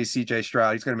think it's going to be CJ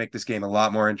Stroud. He's going to make this game a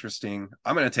lot more interesting.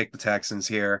 I'm going to take the Texans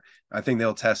here. I think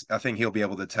he'll be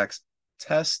able to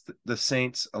test the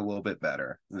Saints a little bit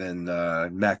better than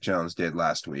Mac Jones did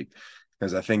last week,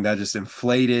 because I think that just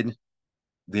inflated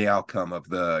the outcome of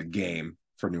the game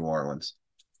for New Orleans.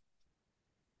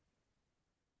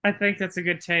 I think that's a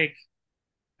good take,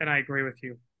 and I agree with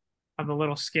you. I'm a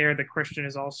little scared that Christian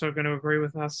is also going to agree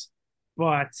with us,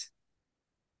 but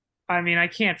I mean, I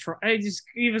can't trust.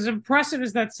 As impressive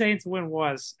as that Saints win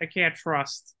was, I can't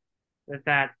trust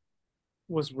that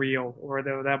was real, or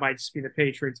that might just be the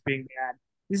Patriots being bad.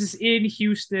 This is in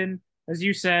Houston. As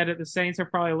you said, the Saints are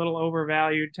probably a little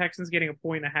overvalued. Texans getting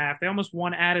 1.5. They almost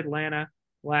won at Atlanta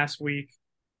last week.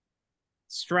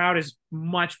 Stroud is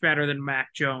much better than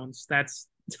Mac Jones. That's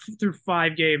through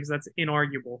 5 games. That's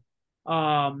inarguable.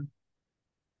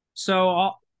 So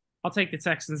I'll take the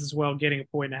Texans as well, getting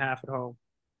 1.5 at home.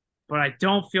 But I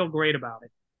don't feel great about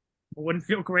it. I wouldn't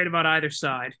feel great about either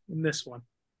side in this one.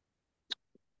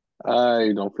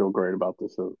 I don't feel great about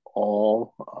this at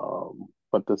all.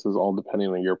 But this is all depending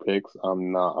on your picks.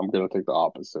 I'm going to take the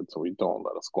opposite, so we don't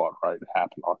let a squad ride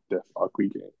happen on this ugly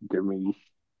game. Give me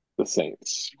the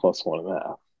Saints plus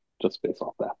 1.5, just based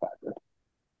off that factor.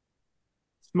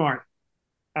 Smart.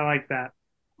 I like that.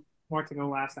 Smart to go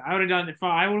last. I would have done, if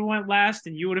I would have went last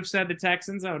and you would have said the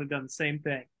Texans, I would have done the same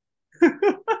thing.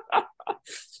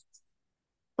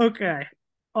 Okay.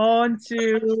 On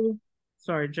to,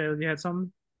 sorry, Jay, you had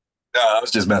something? No, I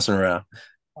was just messing around.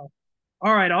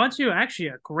 All right, on to actually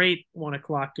a great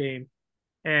 1:00 game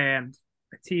and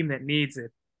a team that needs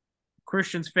it.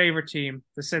 Christian's favorite team,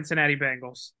 the Cincinnati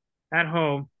Bengals, at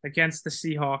home against the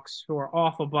Seahawks, who are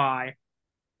off a bye.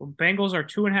 Well, Bengals are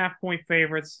 2.5-point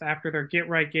favorites after their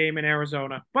get-right game in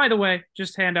Arizona. By the way,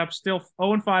 just hand up, still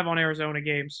 0-5 on Arizona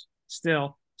games,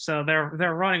 still. So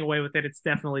they're running away with it. It's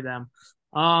definitely them.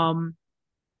 I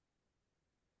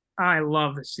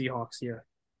love the Seahawks here.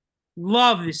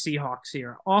 Love the Seahawks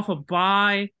here. Off a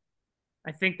bye.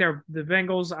 I think the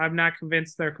Bengals, I'm not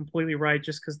convinced they're completely right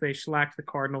just because they shellacked the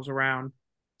Cardinals around.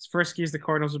 As frisky as the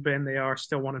Cardinals have been, they are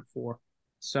still 1-4.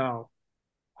 So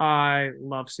I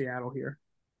love Seattle here.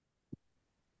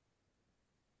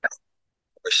 I'm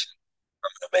going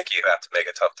to make you have to make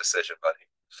a tough decision, buddy.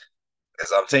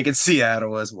 Because I'm taking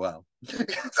Seattle as well. I'm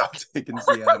taking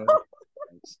Seattle.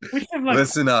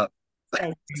 Listen up.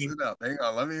 Listen up. Hang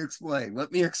on. Let me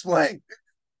explain.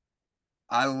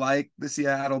 I like the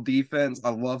Seattle defense.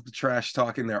 I love the trash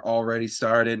talking. They're already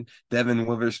started. Devin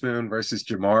Witherspoon versus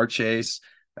Jamar Chase.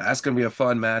 That's going to be a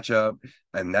fun matchup.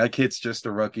 And that kid's just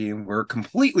a rookie. We're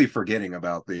completely forgetting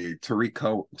about the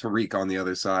Tariq on the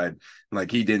other side.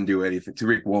 Like he didn't do anything.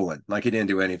 Tariq Woolen. Like he didn't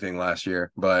do anything last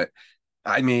year. But,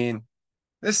 I mean,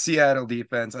 this Seattle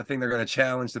defense, I think they're going to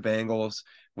challenge the Bengals.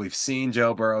 We've seen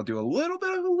Joe Burrow do a little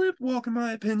bit of a lip walk, in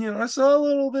my opinion. I saw a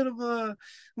little bit of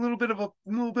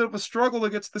a struggle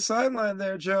against the sideline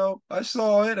there, Joe. I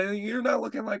saw it. And you're not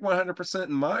looking like 100%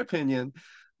 in my opinion.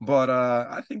 But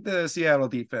I think the Seattle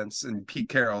defense and Pete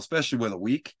Carroll, especially with a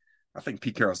week, I think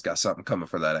Pete Carroll's got something coming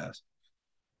for that ass.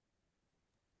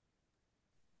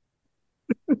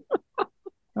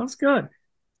 That was good.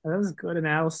 That was good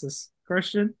analysis.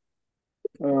 Christian?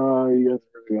 You guys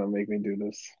are really gonna make me do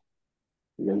this.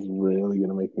 You guys really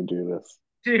gonna make me do this.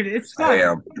 Dude, it's I not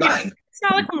am. it's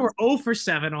not like we were 0 for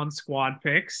 7 on squad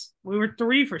picks. We were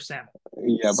 3 for 7.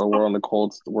 Yeah, So, but we're on the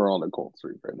Colts. We're on the Colts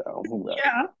streak right now.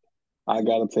 yeah. I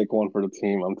gotta take one for the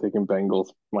team. I'm taking Bengals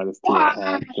minus two and a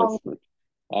half. Wow.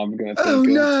 I'm gonna Oh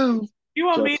take them no. You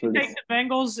want me just to for take this. the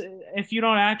Bengals if you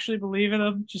don't actually believe in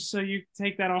them, just so you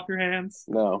take that off your hands?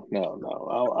 No, no,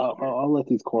 no. I'll let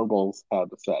these cornballs have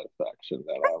the satisfaction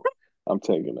that I'm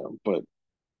taking them. But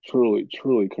truly,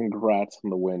 truly, congrats on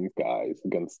the win, guys,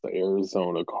 against the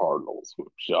Arizona Cardinals with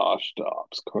Josh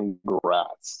Dobbs.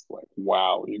 Congrats. Like,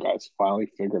 wow, you guys finally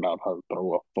figured out how to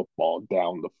throw a football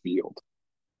down the field.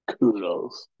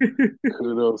 Kudos.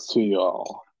 Kudos to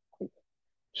y'all.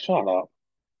 Shut up.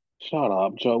 Shut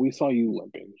up, Joe. We saw you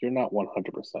limping. You're not 100%,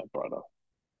 brother.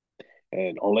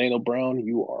 And Orlando Brown,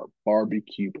 you are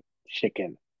barbecue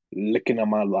chicken licking on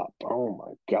my lap. Oh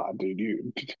my God, dude.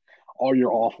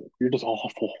 You're awful. You're just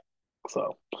awful.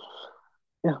 So,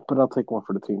 yeah, but I'll take one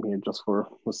for the team here just for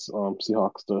this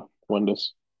Seahawks to win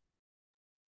this.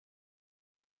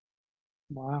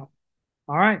 Wow.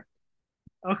 All right.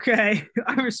 Okay.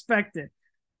 I respect it.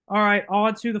 All right.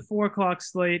 On to the 4 o'clock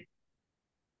slate.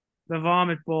 The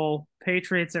Vomit Bowl.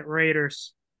 Patriots at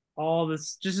Raiders. All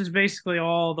this just is basically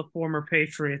all the former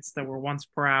Patriots that were once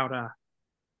proud,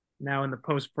 now in the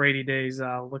post Brady days,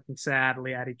 looking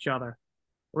sadly at each other.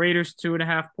 Raiders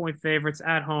 2.5 point favorites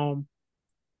at home.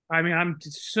 I mean, I'm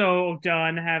so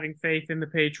done having faith in the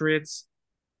Patriots,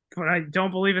 but I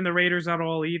don't believe in the Raiders at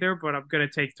all either. But I'm gonna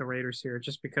take the Raiders here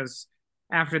just because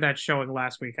after that showing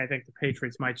last week, I think the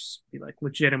Patriots might just be like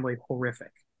legitimately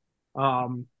horrific.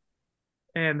 Um,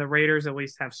 and the Raiders at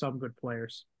least have some good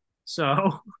players,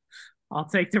 so I'll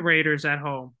take the Raiders at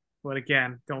home. But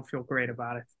again, don't feel great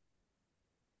about it.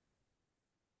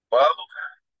 Well,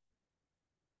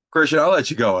 Christian, I'll let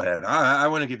you go ahead. I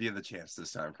want to give you the chance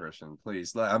this time, Christian.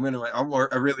 Please, I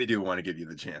really do want to give you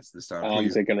the chance this time. I'm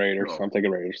Please. taking Raiders. Go. I'm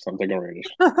taking Raiders. I'm taking Raiders.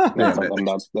 Damn it. I'm I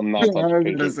not touching was gonna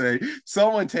Patriots. say,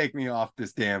 someone take me off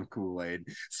this damn Kool-Aid.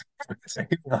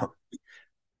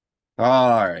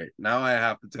 All right, now I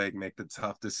have to make the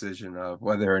tough decision of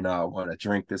whether or not I want to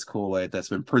drink this Kool-Aid that's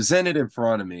been presented in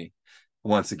front of me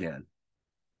once again.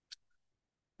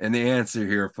 And the answer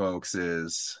here, folks,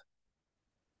 is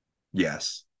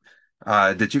yes.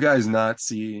 Did you guys not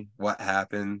see what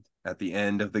happened at the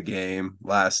end of the game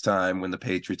last time when the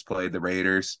Patriots played the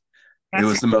Raiders? It That's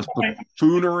was the most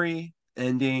buffoonery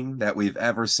ending that we've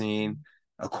ever seen.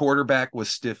 A quarterback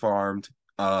was stiff-armed.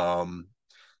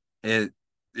 It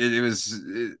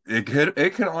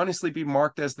it could honestly be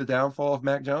marked as the downfall of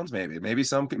Mac Jones. Maybe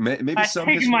some I think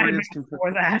it might have historians been can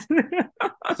before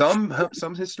that.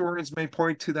 some historians may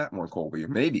point to that one, Colby.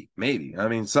 Maybe. I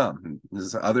mean, some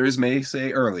others may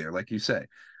say earlier, like you say,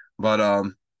 but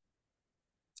I'm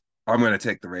going to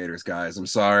take the Raiders, guys. I'm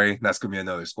sorry, that's going to be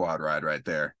another squad ride right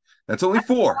there. That's only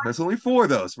four. That's only four of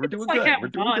those. We're It's doing like good. having We're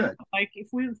doing fun. good. Like if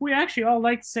we actually all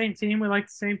like the same team, we like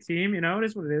the same team. You know, it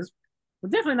is what it is. We're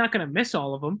definitely not going to miss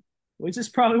all of them. We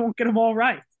just probably won't get them all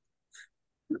right.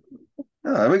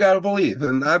 No, we gotta believe,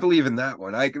 and I believe in that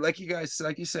one. Like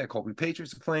you said, Colby.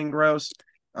 Patriots are playing gross.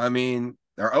 I mean,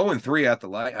 they're 0-3 at the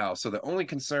Lighthouse, so the only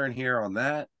concern here on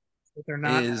that But they're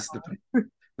not. is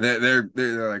they're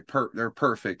like they're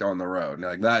perfect on the road.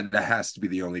 Like that has to be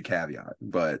the only caveat,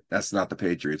 but that's not the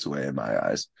Patriots way in my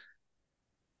eyes.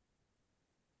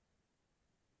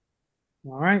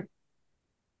 All right.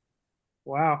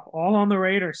 Wow. All on the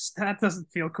Raiders. That doesn't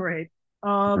feel great.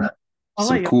 I'll Some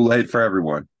let you. Kool-Aid for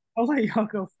everyone. I'll let y'all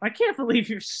go. I can't believe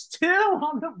you're still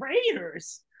on the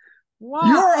Raiders. Wow.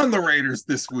 You're on the Raiders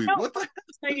this week. No, What the? I'm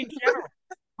just saying in general.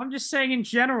 I'm just saying in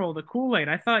general, the Kool-Aid.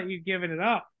 I thought you'd given it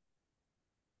up.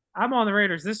 I'm on the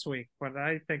Raiders this week, but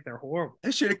I think they're horrible. I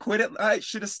should have quit it. I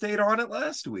should have stayed on it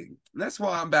last week. That's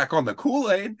why I'm back on the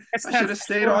Kool-Aid. I should have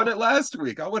stayed on it last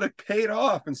week. I would have paid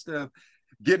off instead of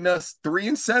getting us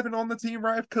 3-7 on the team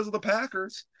right because of the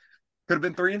Packers. Could have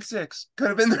been 3-6. Could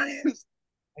have been 3.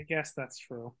 I guess that's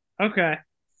true. Okay.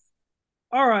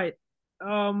 All right.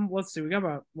 Let's see. We got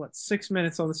about 6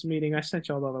 minutes on this meeting. I sent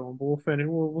y'all the other one, but we'll finish.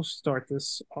 We'll start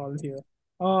this on here.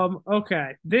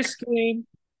 Okay. This game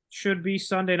should be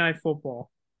Sunday Night Football.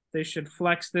 They should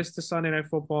flex this to Sunday Night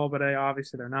Football, but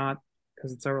obviously they're not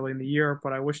because it's early in the year.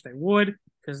 But I wish they would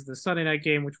because the Sunday night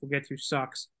game, which we'll get to,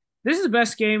 sucks. This is the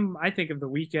best game I think of the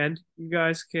weekend. You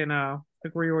guys can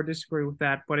agree or disagree with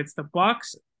that, but it's the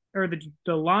Bucks or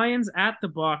the Lions at the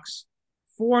Bucks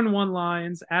 4-1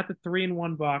 Lions at the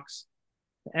 3-1 Bucks.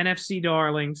 The NFC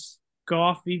darlings,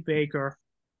 Goff v. Baker.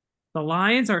 The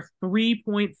Lions are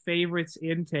 3-point favorites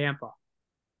in Tampa.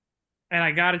 And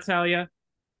I got to tell you,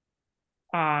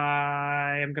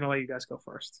 I am going to let you guys go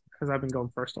first because I've been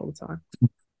going first all the time.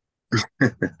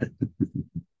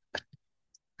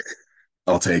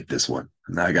 I'll take this one.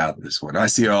 I got this one. I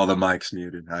see all the mics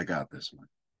muted. I got this one.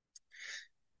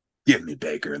 Give me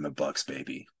Baker and the Bucks,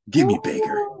 baby. Give me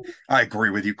Baker. I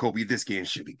agree with you, Colby. This game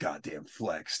should be goddamn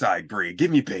flexed. I agree. Give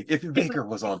me Baker. If Baker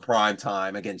was on prime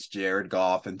time against Jared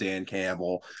Goff and Dan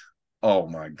Campbell, oh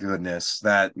my goodness,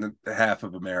 that half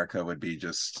of America would be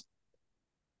just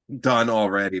done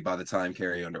already by the time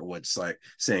Carrie Underwood's like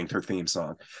sang her theme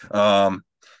song.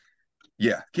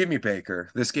 Yeah, give me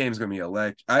Baker. This game's gonna be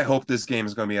electric. I hope this game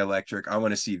is gonna be electric. I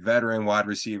want to see veteran wide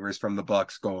receivers from the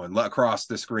Bucks going across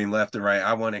the screen left and right.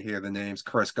 I want to hear the names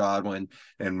Chris Godwin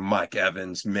and Mike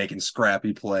Evans making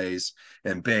scrappy plays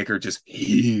and Baker just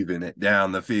heaving it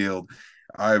down the field.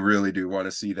 I really do want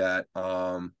to see that.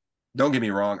 Don't get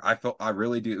me wrong. I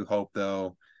really do hope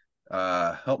though.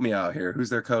 Help me out here.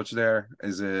 Who's their coach there?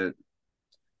 Is it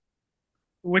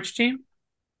Which team?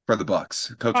 for the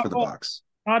Bucks? Coach for the Bucks.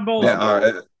 Todd Bowles.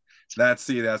 Yeah,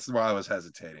 that's why I was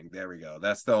hesitating. There we go.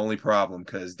 That's the only problem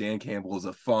because Dan Campbell is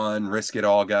a fun, risk it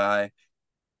all guy.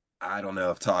 I don't know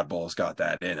if Todd Bowles got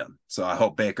that in him. So I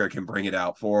hope Baker can bring it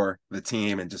out for the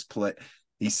team and just play.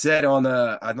 He said on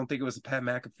I don't think it was the Pat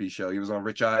McAfee show. He was on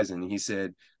Rich Eisen. He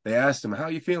said, they asked him, how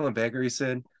you feeling, Baker? He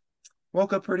said,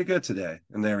 woke up pretty good today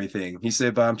and everything. He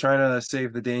said, but I'm trying to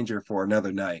save the danger for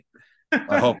another night.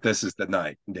 I hope this is the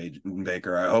night,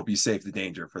 Baker. I hope you save the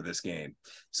danger for this game.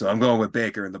 So I'm going with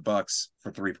Baker and the Bucks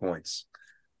for 3 points.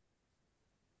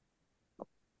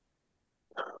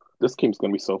 This game's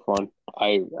gonna be so fun.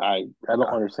 I don't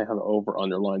understand how the over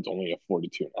underline's only a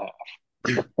 42.5.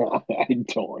 I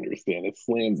don't understand. It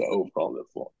slammed the over on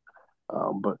this one.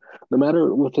 But no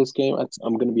matter with this game,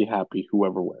 I'm gonna be happy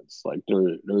whoever wins. Like there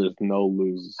is no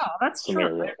lose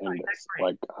scenario in this.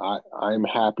 Like I'm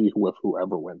happy with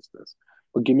whoever wins this.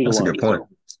 But give me the Lions. That's a good point.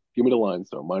 Give me the Lions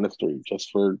though, -3,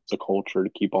 just for the culture to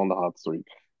keep on the hot streak.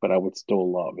 But I would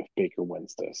still love if Baker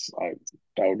wins this.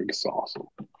 That would be so awesome.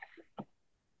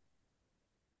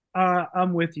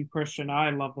 I'm with you, Christian. I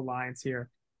love the Lions here.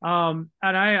 And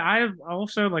I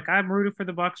also like I'm rooting for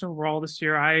the Bucks overall this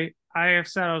year. I have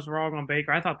said I was wrong on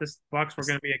Baker. I thought this Bucks were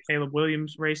going to be a Caleb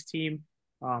Williams race team.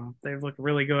 They've looked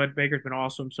really good. Baker's been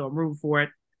awesome, so I'm rooting for it.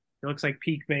 It looks like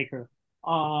peak Baker.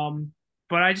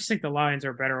 But I just think the Lions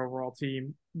are a better overall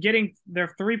team. Getting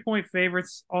their 3-point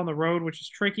favorites on the road, which is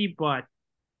tricky, but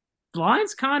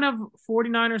Lions kind of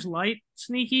 49ers light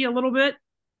sneaky a little bit.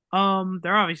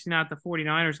 They're obviously not the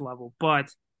 49ers level, but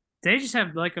they just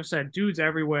have, like I've said, dudes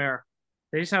everywhere.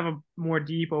 They just have a more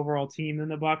deep overall team than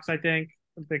the Bucks, I think.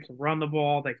 They can run the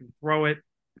ball, they can throw it.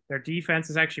 Their defense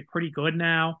is actually pretty good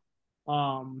now.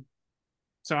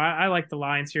 So I like the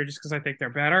Lions here just because I think they're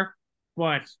better.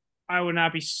 But I would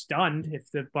not be stunned if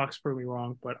the Bucks prove me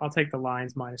wrong. But I'll take the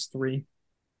Lions -3.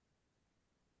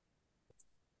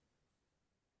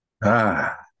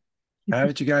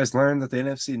 Haven't you guys learned that the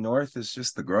NFC North is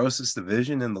just the grossest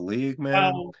division in the league,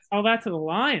 man? Well, tell that to the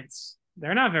Lions.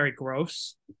 They're not very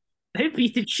gross. They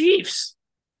beat the Chiefs.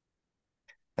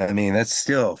 I mean, that's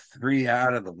still 3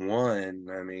 out of the 1.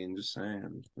 I mean, just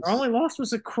saying. Our only loss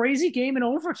was a crazy game in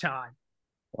overtime.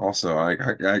 Also, I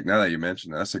now that you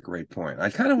mentioned that's a great point. I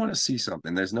kind of want to see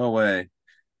something. There's no way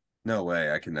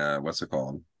I can what's it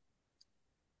called?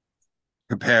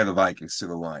 Compare the Vikings to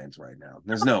the Lions right now.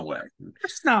 There's no way.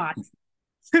 It's not.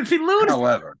 If you lose.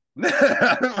 However,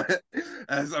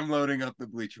 as I'm loading up the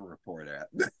Bleacher Report app,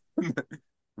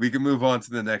 we can move on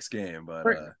to the next game. But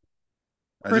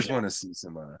I just want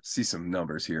to see some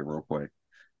numbers here real quick.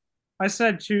 I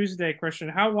said Tuesday, Christian.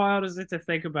 How wild is it to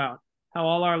think about how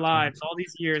all our lives, all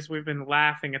these years, we've been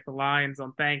laughing at the Lions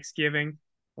on Thanksgiving.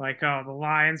 Like, oh, the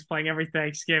Lions playing every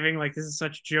Thanksgiving. Like, this is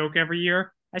such a joke every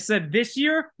year. I said this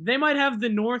year, they might have the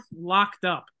North locked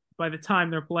up by the time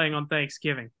they're playing on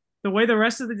Thanksgiving. The way the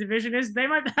rest of the division is, they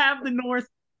might have the North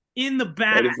in the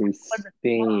bag. That is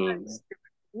insane.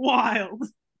 Wild.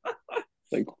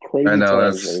 Like crazy. I know,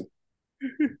 that's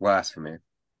blasphemy.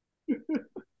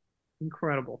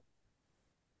 Incredible.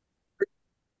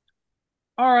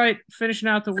 All right, finishing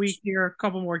out the week here. A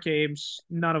couple more games.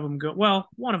 None of them good. Well,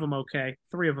 one of them okay.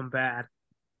 3 of them bad.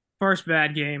 First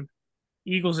bad game.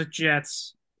 Eagles at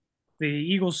Jets. The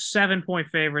Eagles 7-point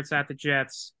favorites at the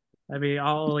Jets. I mean,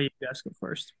 I'll let you guys go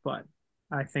first, but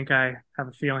I think I have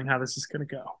a feeling how this is going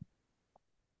to go.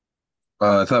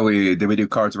 I thought we do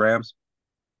Cards Rams?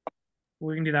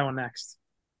 We can do that one next.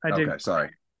 Okay,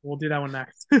 sorry. We'll do that one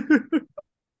next.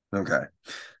 Okay.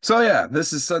 So yeah,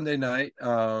 this is Sunday night.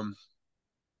 A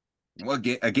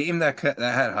game that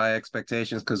had high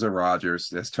expectations because of Rodgers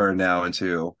has turned now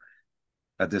into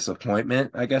a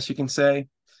disappointment, I guess you can say.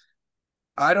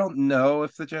 I don't know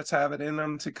if the Jets have it in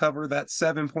them to cover that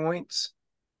 7 points.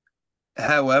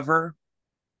 However,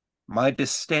 my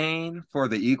disdain for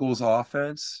the Eagles'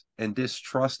 offense and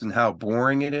distrust in how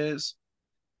boring it is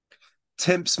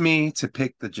tempts me to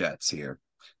pick the Jets here,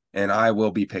 and I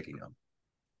will be picking them.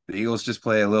 The Eagles just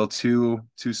play a little too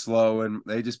slow, and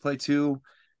they just play too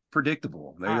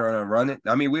predictable. They're going to run it.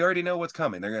 I mean, we already know what's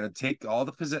coming. They're going to take all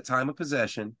the time of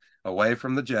possession away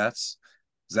from the Jets.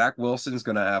 Zach Wilson's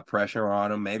going to have pressure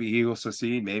on him. Maybe he will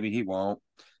succeed. Maybe he won't.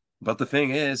 But the thing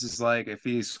is like if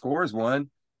he scores one,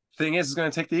 thing is, it's going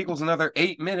to take the Eagles another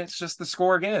 8 minutes just to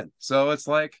score again. So it's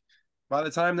like by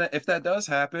the time if that does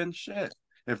happen, shit.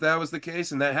 If that was the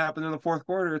case and that happened in the fourth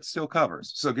quarter, it still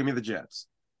covers. So give me the Jets.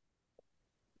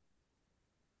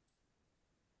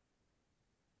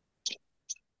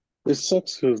 This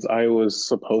sucks because I was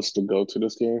supposed to go to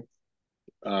this game,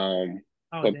 but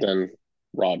Damn. then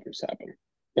Rodgers happened.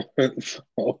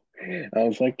 So I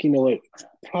was like, you know what? It's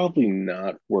probably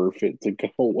not worth it to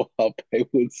go up, I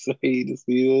would say, to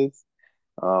see this.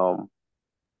 Don't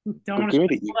But want to give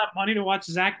me spend the all that money to watch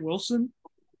Zach Wilson.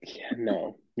 yeah,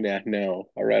 no, yeah, no.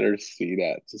 I'd rather see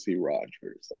that to see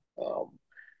Rodgers.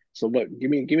 So, but give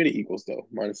me the Eagles though,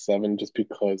 -7, just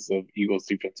because of Eagles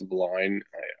defensive line.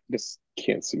 I just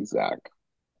can't see Zach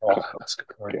Oh, coming up that's a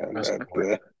good point. again. That's a good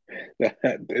point. That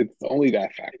it's only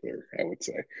that factor, I would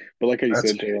say. But like I That's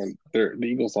said, Jalen, the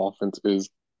Eagles offense is,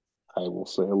 I will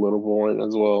say, a little boring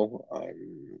as well.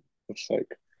 It's like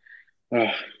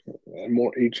uh,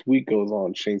 more each week goes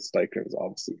on, Shane Steichen is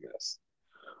obviously missed.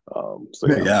 So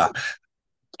yeah, yeah.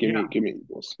 Yeah. give me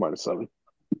Eagles -7.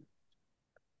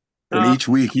 And Uh, each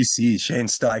week you see Shane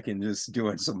Steichen just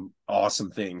doing some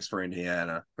awesome things for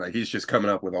Indiana. Like he's just coming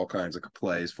up with all kinds of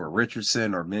plays for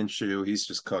Richardson or Minshew. He's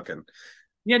just cooking.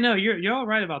 yeah, no, you're all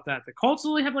right about that. The Colts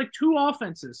only have like two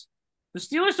offenses. The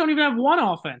Steelers don't even have one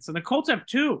offense, and the Colts have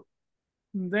two.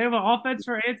 They have an offense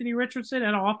for Anthony Richardson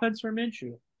and an offense for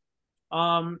Minshew.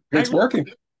 I It's agree, working.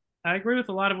 I agree with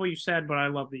a lot of what you said, but I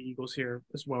love the Eagles here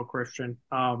as well, Christian.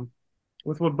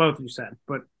 With what both you said,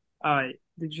 but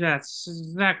the Jets,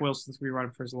 Zach Wilson's gonna be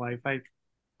running for his life.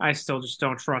 I still just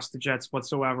don't trust the Jets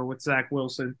whatsoever with Zach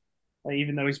Wilson,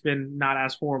 even though he's been not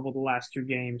as horrible the last two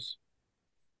games.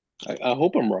 I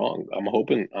hope I'm wrong.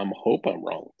 Hope I'm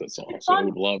wrong with this, It's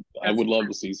honestly. fun. I That's would love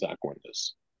to see Zach win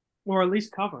this. or at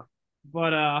least cover.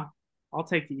 But I'll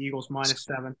take the Eagles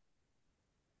 -7.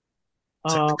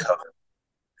 Take the Um, cover.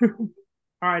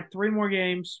 all right, three more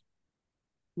games.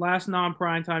 Last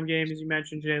non-primetime game, as you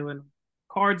mentioned, Jalen.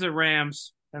 Cards at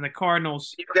Rams and the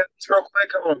Cardinals. You get this real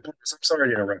quick. I'm sorry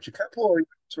to interrupt you. Can I pull over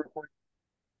this real quick?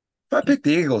 If I pick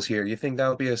the Eagles here, you think that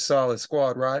would be a solid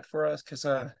squad ride for us? Because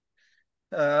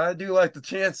I do like the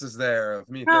chances there of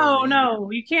me throwing No, the Eagles.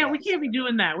 no, you can't. We can't be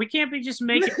doing that. We can't be just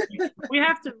making. We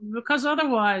have to because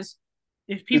otherwise,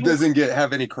 if It people, doesn't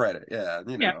have any credit. Yeah,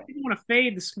 yeah, if people want to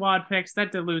fade the squad picks,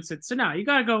 that dilutes it. So now you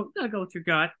gotta go. You gotta go with your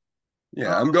gut.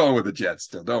 Yeah, I'm going with the Jets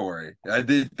still. Don't worry. I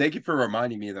did. Thank you for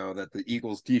reminding me though that the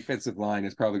Eagles' defensive line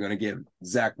is probably going to give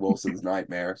Zach Wilson's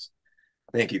nightmares.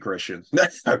 Thank you, Christian.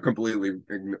 I've completely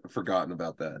forgotten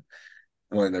about that.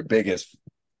 One of their biggest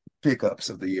pickups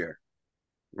of the year.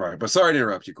 Right, but sorry to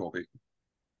interrupt you, Colby.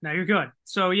 Now you're good.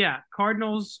 So yeah,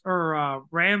 Cardinals or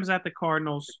Rams at the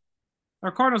Cardinals,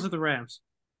 or Cardinals at the Rams.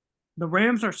 The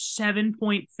Rams are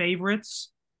 7-point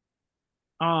favorites.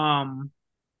 Um,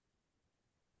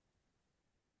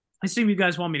 I assume you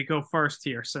guys want me to go first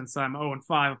here since I'm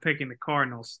 0-5 picking the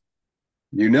Cardinals.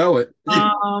 You know it.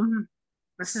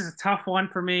 This is a tough one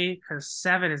for me because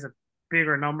 7 is a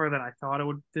bigger number than I thought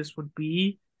this would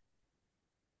be.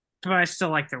 But I still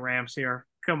like the Rams here.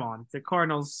 Come on. The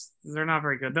Cardinals, they're not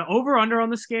very good. The over-under on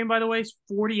this game, by the way, is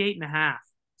 48.5.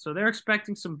 So they're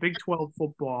expecting some Big 12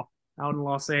 football out in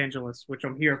Los Angeles, which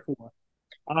I'm here for.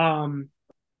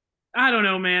 I don't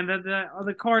know, man.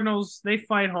 The Cardinals, they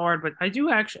fight hard, but I do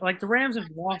actually like the Rams have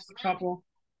lost a couple.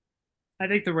 I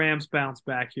think the Rams bounce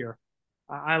back here.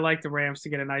 I like the Rams to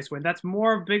get a nice win. That's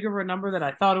more bigger of a number than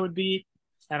I thought it would be,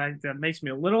 and that makes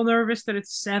me a little nervous that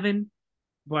it's 7.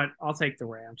 But I'll take the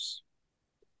Rams.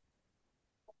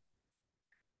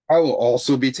 I will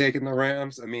also be taking the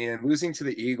Rams. I mean, losing to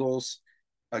the Eagles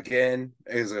again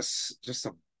is just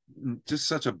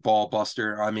such a ball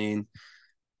buster. I mean,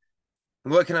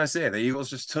 What can I say? The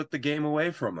Eagles just took the game away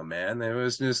from them, man. It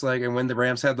was just like, and when the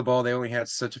Rams had the ball, they only had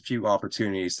such a few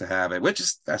opportunities to have it, which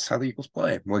is that's how the Eagles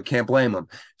play. We can't blame them.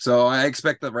 So I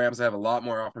expect the Rams to have a lot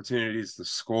more opportunities to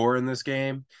score in this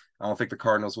game. I don't think the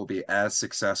Cardinals will be as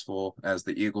successful as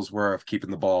the Eagles were of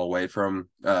keeping the ball away from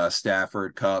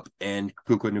Stafford, Kupp, and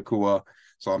Puka Nacua.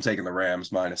 So I'm taking the Rams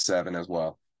 -7 as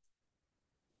well.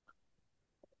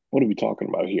 What are we talking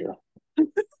about here?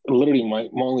 Literally, my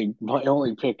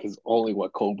only pick is only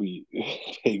what Kobe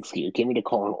takes here. Give me the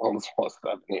Cardinals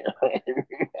 +7 here.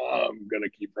 I'm gonna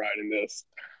keep riding this.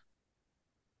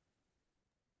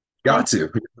 Got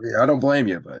to. I don't blame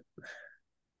you, but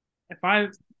If I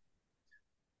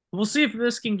we'll see if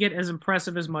this can get as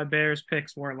impressive as my Bears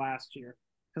picks were last year.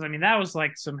 Because I mean, that was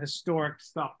like some historic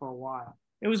stuff for a while.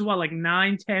 It was what, like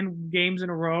 9, 10 games in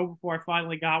a row before I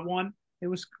finally got one. It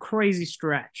was a crazy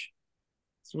stretch.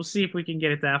 So we'll see if we can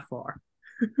get it that far.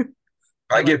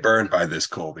 I get burned by this,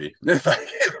 Colby. If I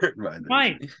get burned by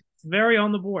Fine. this. It's very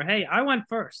on the board. Hey, I went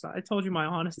first. I told you my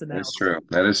honest That's analysis. true.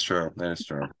 That is true. That is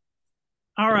true.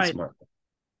 All That's right.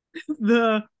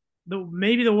 The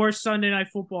maybe the worst Sunday night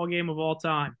football game of all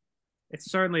time. It's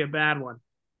certainly a bad one.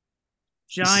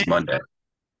 This is Giants Monday.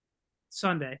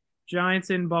 Sunday. Giants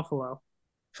in Buffalo.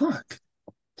 Fuck.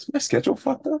 Is my schedule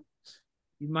fucked up?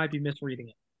 You might be misreading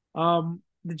it.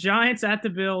 The Giants at the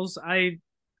Bills.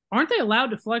 Aren't they allowed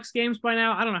to flex games by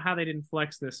now? I don't know how they didn't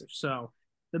flex this if so.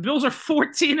 The Bills are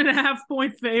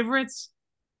 14.5-point favorites.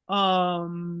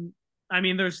 I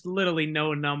mean, there's literally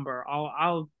no number.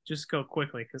 I'll just go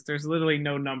quickly because there's literally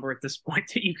no number at this point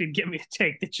that you could get me to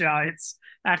take the Giants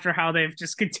after how they've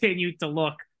just continued to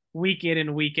look week in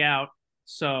and week out.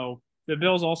 So the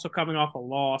Bills also coming off a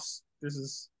loss. This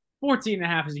is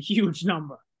 14.5 is a huge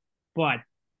number, but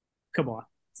come on,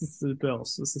 this is the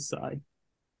Bills. This is side.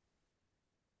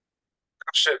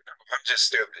 Shit, I'm just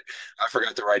stupid. I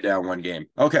forgot to write down one game.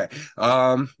 Okay.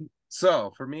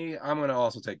 So for me, I'm gonna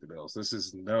also take the Bills. This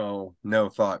is no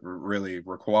thought really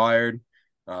required.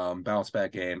 Bounce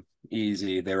back game,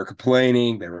 easy. They were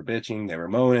complaining, they were bitching, they were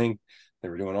moaning, they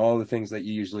were doing all the things that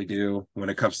you usually do when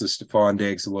it comes to Stephon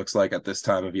Diggs. It looks like at this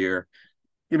time of year.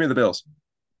 Give me the Bills.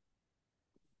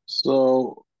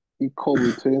 So,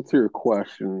 Colby, to answer your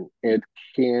question, it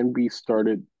can be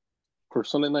started for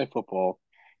Sunday Night Football.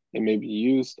 It may be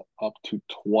used up to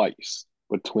twice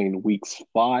between weeks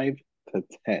 5 to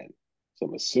 10. So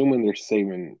I'm assuming they're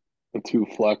saving the two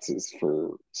flexes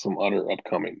for some other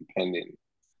upcoming pending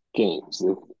games.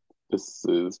 If this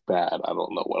is bad, I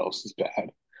don't know what else is bad.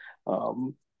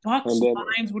 Um, Bucks and then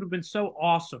Lions would have been so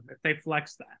awesome if they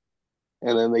flexed that.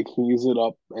 and then they can use it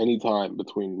up anytime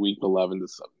between week 11 to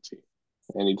 17.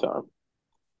 Anytime.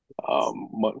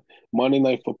 Monday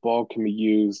Night Football can be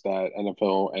used at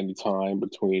NFL anytime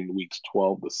between weeks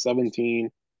 12 to 17.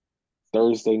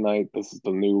 Thursday night, this is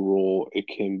the new rule. It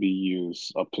can be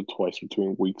used up to twice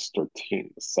between weeks 13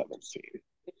 to 17.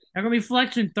 They're gonna be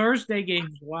flexing Thursday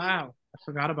games. Wow, I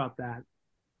forgot about that.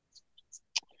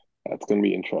 That's going to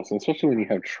be interesting, especially when you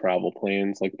have travel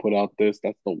plans like put out this.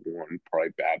 That's the one probably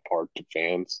bad part to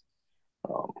fans.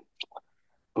 Um,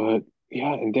 but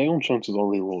yeah, and Daniel Jones is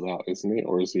already rolled out, isn't he?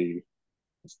 Or is he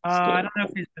I still? don't know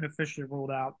if he's been officially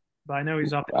ruled out, but I know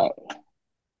he's up. I,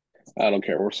 I don't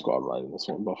care. We're squad riding this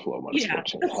one. Buffalo minus Yeah,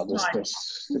 14. that's How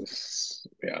fine.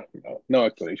 yeah, no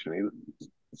explanation either.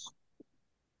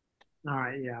 All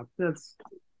right, yeah, it's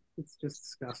just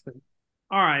disgusting.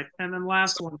 All right, and then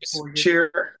last one before we get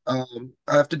Cheer.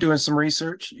 After doing some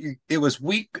research, it was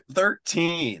week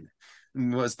 13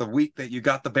 was the week that you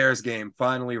got the Bears game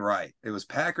finally right. It was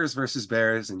Packers versus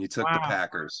Bears, and you took the wow.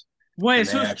 Packers. Wait, And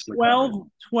so they it's actually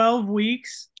 12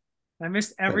 weeks. I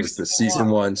missed That every was the single season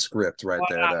one. one script right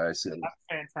there Wow, that I said.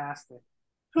 that's fantastic.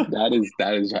 That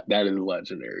is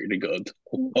legendary to go to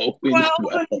 12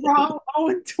 12.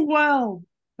 and 12.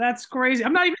 That's crazy.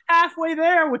 I'm not even halfway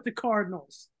there with the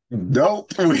Cardinals.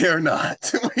 Nope, we are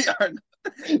not. We are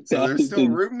not. So That there's is still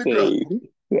room to grow. insane.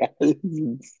 That is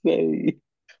insane.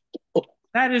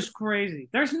 That is crazy.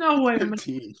 There's no way I'm going to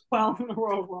 15. 12 in a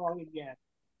row wrong again.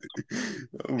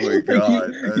 Oh my Like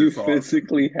god, you that's awesome.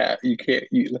 physically have you can't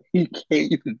even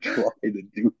try to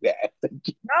do that.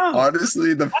 No,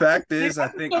 Honestly, the fact they is, I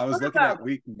have to think feel I was good looking about at it.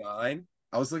 week 9.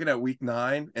 I was looking at week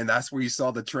 9, and that's where you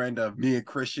saw the trend of me and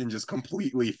Christian just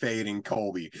completely fading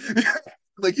Colby.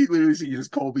 Like you literally see just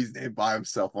Colby's name by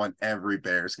himself on every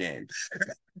Bears game.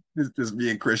 Just me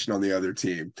and Christian on the other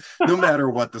team, no matter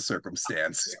what the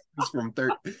circumstance. It's from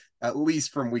at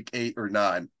least from week 8 or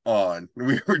 9 on,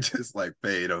 we were just like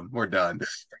fade them. We're done.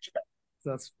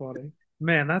 That's funny.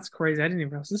 Man, that's crazy. I didn't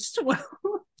even realize it's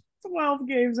 12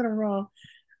 games in a row.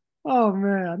 Oh,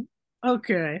 man.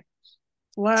 Okay.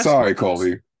 last Sorry,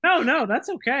 Colby. No, that's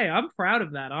okay. I'm proud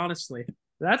of that, honestly.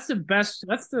 That's the best.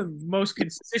 That's the most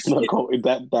consistent.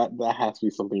 That has to be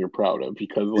something you're proud of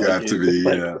because You like have to be,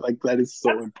 yeah. like that is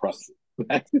so impressive.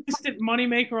 Consistent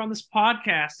moneymaker on this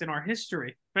podcast in our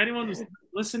history. If anyone was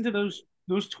listened to those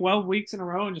 12 weeks in a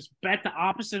row and just bet the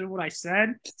opposite of what I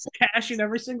said, it's cashing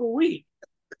every single week.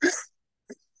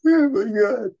 Oh my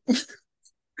god.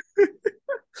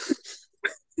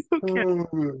 Okay. Oh,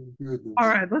 All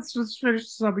right, let's just finish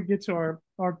this up and get to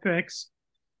our picks.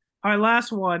 All right,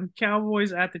 last one.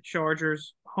 Cowboys at the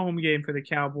Chargers. Home game for the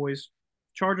Cowboys.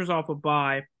 Chargers off a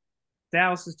bye.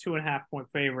 Dallas is 2.5-point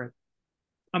favorite.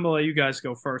 I'm gonna let you guys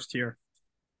go first here,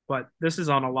 but this is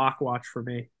on a lock watch for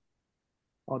me.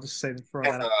 I'll just say throw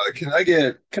that out. can I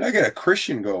get a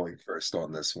Christian going first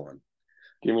on this one?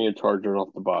 Give me a Charger off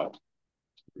the bye.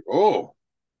 Oh,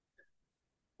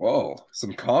 whoa!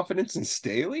 Some confidence in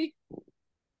Staley.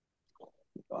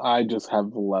 I just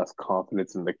have less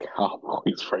confidence in the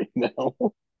Cowboys right now.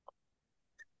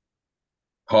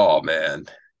 Oh man,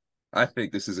 I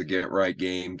think this is a get right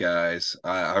game, guys.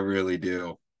 I really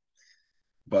do.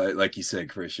 But like you said,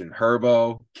 Christian,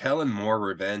 Herbo, Kellen Moore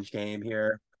revenge game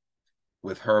here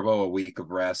with Herbo a week of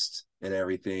rest and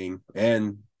everything.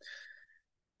 And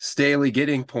Staley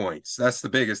getting points. That's the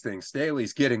biggest thing.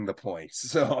 Staley's getting the points.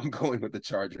 So I'm going with the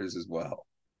Chargers as well.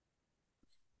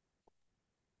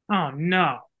 Oh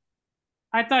no.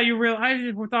 I thought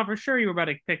for sure you were about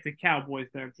to pick the Cowboys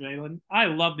there, Jalen. I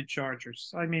love the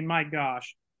Chargers. I mean, my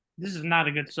gosh. This is not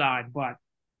a good side, but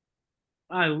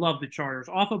I love the Chargers.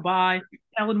 Off a bye,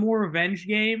 Kellen Moore revenge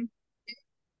game.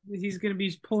 He's going to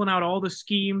be pulling out all the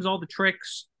schemes, all the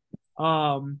tricks.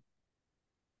 Yeah,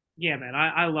 man,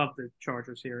 I love the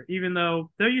Chargers here, even though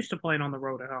they're used to playing on the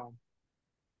road at home.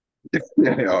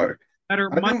 They are. Better,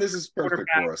 I think this is perfect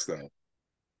for us, though.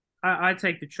 I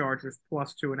take the Chargers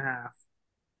plus 2.5.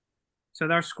 So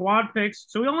their squad picks.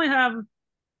 So we only have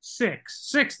six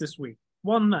this week.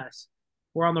 One less.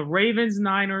 We're on the Ravens,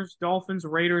 Niners, Dolphins,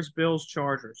 Raiders, Bills,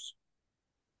 Chargers.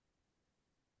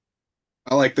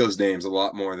 I like those names a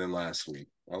lot more than last week.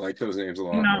 I like those names a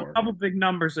lot more. A couple big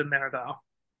numbers in there, though.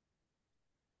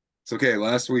 It's okay.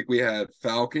 Last week we had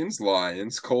Falcons,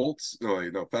 Lions, Colts.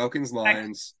 No, Falcons,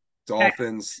 Lions,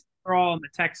 Dolphins. We're all in the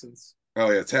Texans.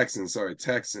 Oh yeah, Texans. Sorry,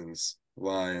 Texans,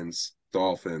 Lions,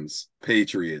 Dolphins,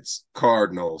 Patriots,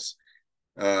 Cardinals,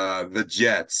 the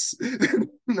Jets, the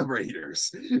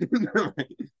Raiders.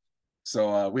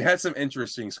 So we had some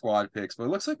interesting squad picks, but it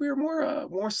looks like we were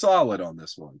more solid on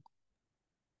this one.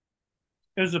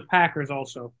 There's the Packers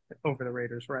also over the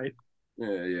Raiders, right? Yeah.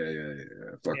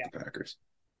 Fuck the Packers.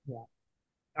 Yeah.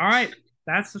 All right.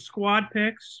 That's the squad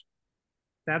picks.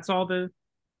 That's all the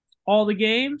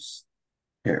games.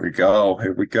 Here we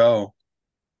go.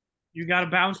 You got a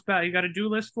bounce back. You got a do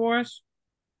list for us?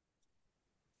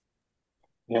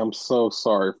 Yeah, I'm so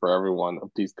sorry for everyone of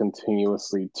these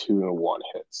continuously 2-1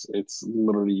 hits. It's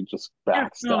literally just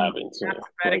backstabbing to me.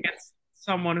 Bet against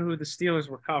someone who the Steelers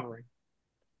were covering.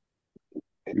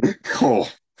 Cool.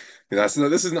 This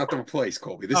is not the place,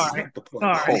 Colby. This is not the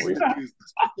place. Colby.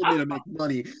 People need to make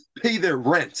money, pay their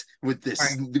rent with this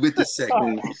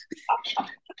segment.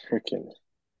 Freaking.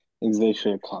 They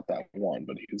should have caught that one,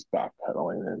 but he was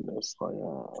backpedaling and it was like,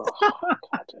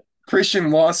 God.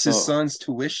 Christian lost his son's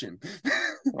tuition.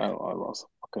 I lost a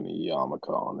fucking yarmulke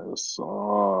on this.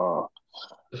 All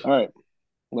right,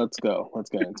 let's go.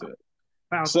 Let's get into it.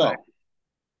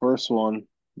 First one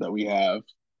that we have,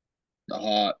 the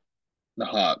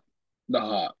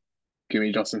hot. Give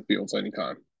me Justin Fields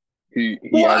anytime. He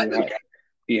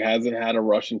hasn't had a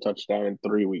rushing touchdown in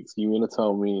 3 weeks. You mean to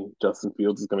tell me Justin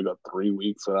Fields is going to go 3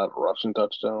 weeks without a rushing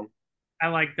touchdown? I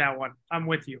like that one. I'm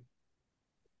with you.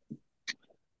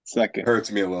 Second.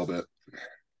 Hurts me a little bit.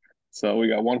 So we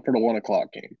got one for the 1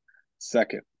 o'clock game.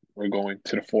 Second, we're going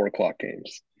to the 4 o'clock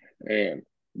games. And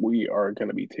we are going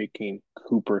to be taking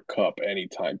Cooper Kupp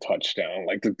anytime touchdown.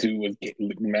 Like the dude was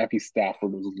getting, Matthew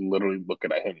Stafford was literally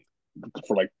looking at him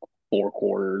for like 4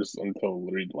 quarters until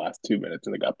literally the last 2 minutes,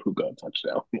 and they got Puka a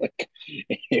touchdown. Like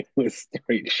it was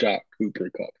straight shot Cooper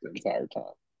Kupp the entire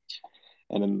time.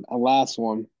 And then a last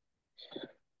one,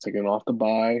 taking off the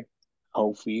bye,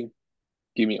 healthy.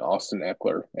 Give me Austin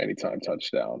Eckler anytime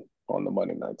touchdown on the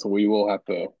Monday night. So we will have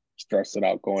to stress it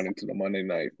out going into the Monday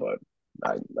night, but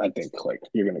I think like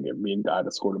you're gonna get me a guy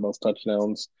that scored the most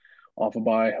touchdowns off a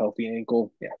bye, healthy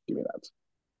ankle. Yeah, give me that.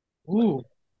 Ooh.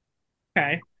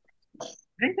 Okay. I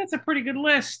think that's a pretty good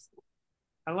list.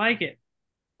 I like it.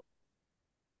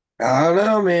 I don't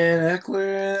know, man.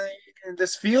 Eckler,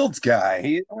 this Fields guy,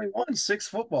 he only won 6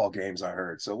 football games, I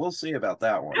heard. So we'll see about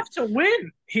that one. He has to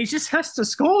win. He just has to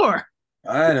score.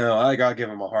 I know. I gotta give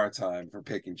him a hard time for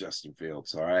picking Justin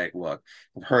Fields. All right, look,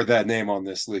 I've heard that name on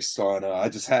this list on. I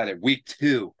just had it week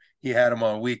 2. He had him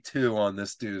on week 2 on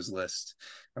this dude's list.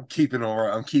 I'm keeping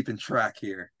track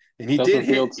here, and he did Justin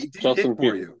hit. Fields, He did hit Justin for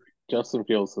Fields, you. Justin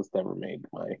Fields has never made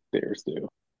my theirs do.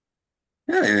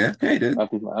 Yeah, he did.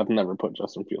 I've never put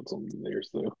Justin Fields on theirs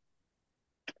do.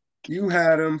 You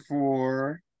had him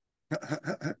for.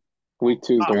 Week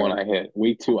two is the one Oh, I hit.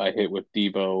 Week two I hit with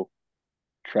Debo,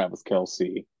 Travis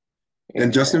Kelsey,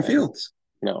 And Justin and Fields.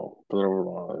 no, the other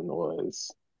one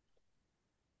was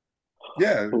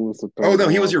Yeah. who was the Oh third no,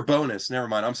 he was one? your bonus. Never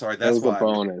mind. I'm sorry. It That's was a why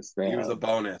bonus. he was Yeah, a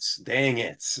bonus. Dang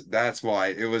it. That's why.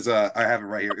 It was I have it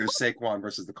right here. It was Saquon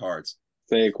versus the Cards.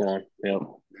 Saquon. Yep.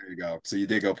 There you go. So you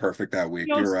did go perfect that week.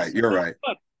 You're feels, right. You're feels right.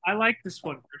 good. I like this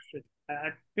one, Christian.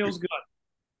 It feels good.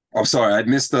 I'm sorry. I'd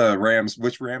missed the Rams.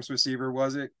 Which Rams receiver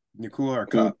was it? Nakula or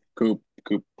Coop, Cup? Coop,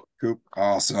 Coop. Coop.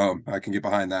 Awesome. I can get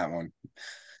behind that one.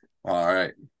 All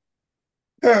right.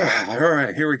 All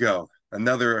right. Here we go.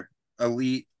 Another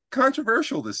elite,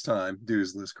 controversial this time,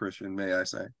 dues list, Christian, may I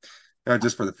say. Not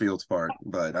just for the Fields part,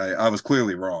 but I was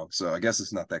clearly wrong. So I guess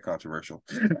it's not that controversial.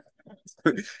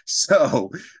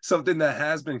 So, something that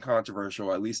has been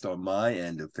controversial, at least on my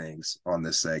end of things on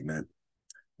this segment,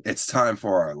 it's time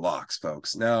for our locks,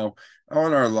 folks. Now,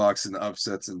 on our locks and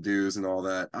upsets and dues and all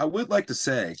that, I would like to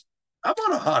say I'm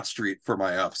on a hot streak for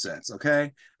my upsets.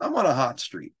 Okay, I'm on a hot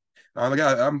streak.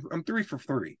 I'm 3 for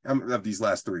 3 of these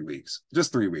last 3 weeks,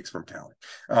 just 3 weeks from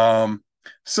counting.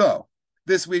 So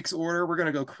this week's order, we're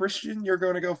gonna go Christian. You're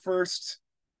gonna go first.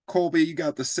 Colby, you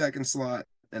got the second slot,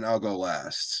 and I'll go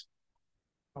last.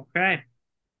 Okay.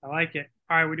 I like it.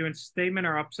 All right, we're doing statement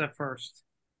or upset first.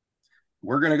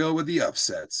 We're gonna go with the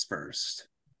upsets first.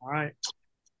 All right.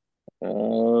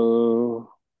 Oh,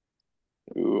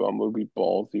 I'm gonna be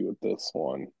ballsy with this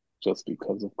one just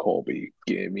because of Colby.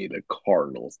 Give me the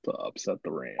Cardinals to upset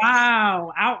the Rams.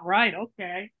 Wow, outright.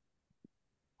 Okay.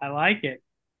 I like it.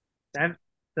 That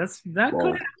could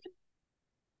Well,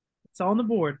 it's on the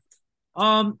board.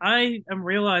 I am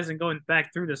realizing going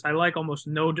back through this, I like almost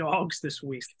no dogs this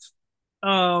week.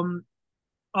 Um,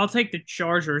 I'll take the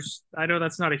Chargers. I know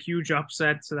that's not a huge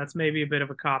upset, so that's maybe a bit of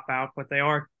a cop out, but they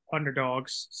are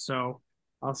underdogs, so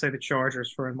I'll say the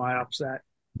Chargers for my upset.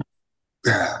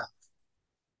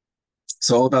 It's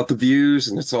all about the views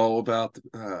and it's all about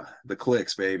the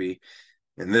clicks, baby.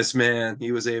 And this man,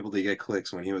 he was able to get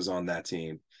clicks when he was on that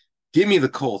team. Give me the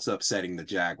Colts upsetting the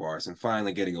Jaguars and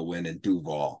finally getting a win in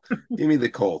Duval. Give me the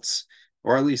Colts,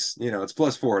 or at least, it's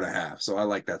 +4.5. So I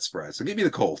like that spread. So give me the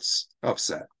Colts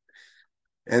upset.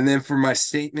 And then for my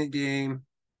statement game,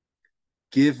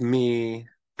 give me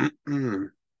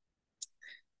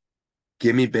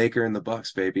give me Baker and the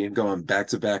Bucks, baby. I'm going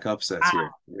back-to-back upsets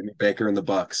here. Give me Baker and the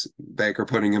Bucks. Baker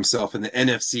putting himself in the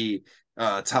NFC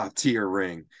top tier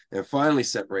ring and finally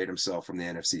separate himself from the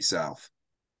NFC South.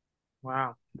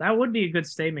 Wow, that would be a good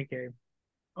statement game.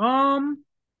 Um,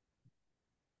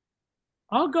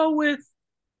 I'll go with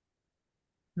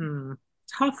hmm,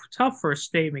 tough for a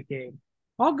statement game.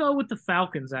 I'll go with the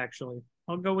Falcons actually.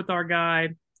 I'll go with our guy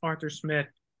Arthur Smith,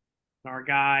 our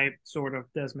guy sort of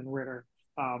Desmond Ritter.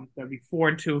 That'd be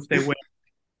 4-2 if they win,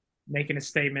 making a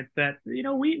statement that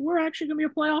we're actually gonna be a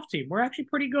playoff team. We're actually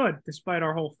pretty good despite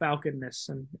our whole Falconness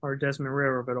and our Desmond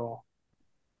Ritter of it all.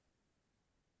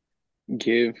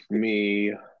 give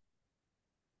me.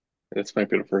 This might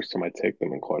be the first time I take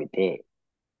them in quite a bit.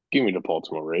 Give me the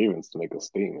Baltimore Ravens to make a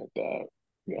statement that,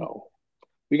 you know,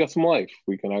 we got some life.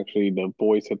 We can actually, the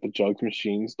boys hit the jugs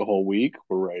machines the whole week.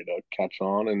 We're ready to catch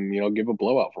on and, give a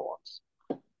blowout for once.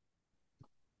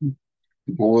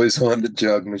 Boys on the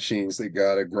jug machines, they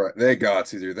got to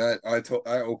do that.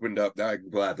 I opened up. I'm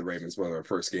glad the Ravens won our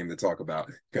first game to talk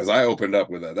about because I opened up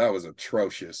with that was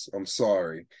atrocious. I'm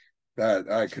sorry.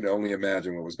 That I could only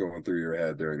imagine what was going through your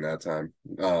head during that time.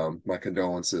 My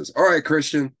condolences. All right,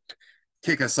 Christian,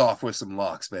 kick us off with some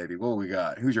locks, baby. What we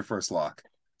got? Who's your first lock?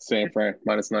 San Fran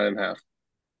 -9.5. That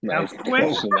Nice. was quick.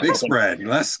 Big spread.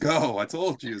 Let's go. I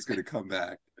told you it's going to come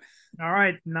back. All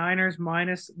right, Niners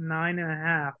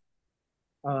 -9.5.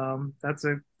 That's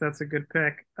a good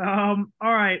pick. All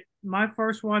right, my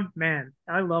first one, man,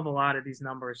 I love a lot of these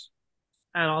numbers,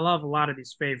 and I love a lot of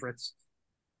these favorites.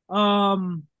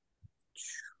 Um,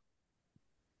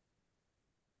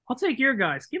 I'll take your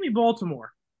guys. Give me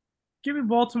Baltimore. Give me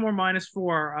Baltimore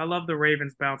 -4. I love the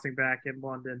Ravens bouncing back in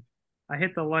London. I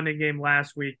hit the London game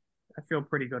last week. I feel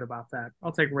pretty good about that.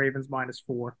 I'll take Ravens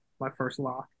 -4. My first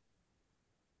lock.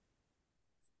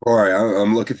 All right,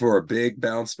 I'm looking for a big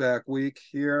bounce back week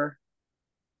here.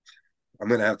 I'm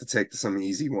going to have to take some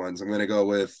easy ones. I'm going to go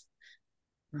with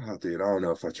Oh, dude, I don't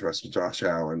know if I trust Josh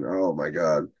Allen. Oh my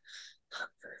God.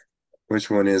 Which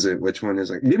one is it? Which one is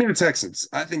it? Give me the Texans.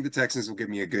 I think the Texans will give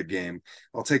me a good game.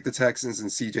 I'll take the Texans and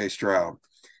CJ Stroud.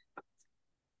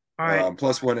 All right,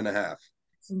 Plus 1.5.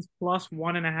 Texans plus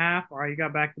 1.5. All right, you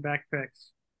got back-to-back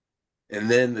picks. And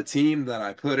then the team that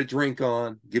I put a drink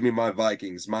on, give me my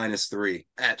Vikings -3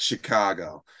 at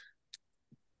Chicago.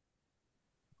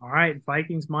 All right,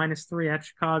 Vikings -3 at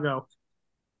Chicago.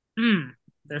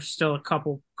 There's still a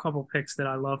couple picks that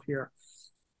I love here.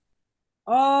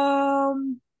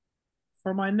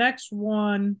 For my next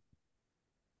one,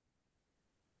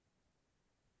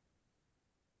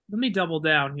 let me double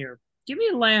down here. Give me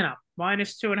Atlanta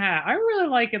 -2.5. I really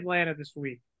like Atlanta this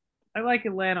week. I like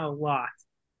Atlanta a lot.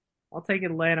 I'll take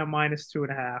Atlanta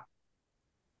 -2.5.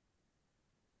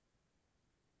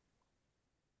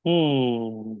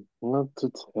 What to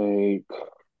take?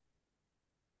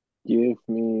 Give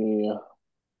me.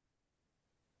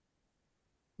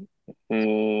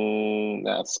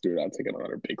 That's dude. I'll take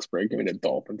another big spread. Give me the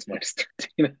Dolphins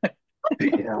 -13.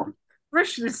 Yeah.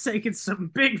 Christian is taking some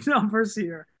big numbers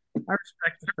here. I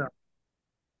respect it though.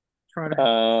 Try to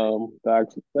Back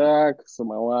to back. So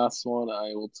my last one,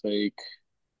 I will take.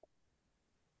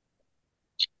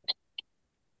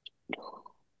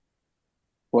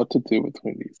 What to do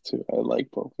between these two? I like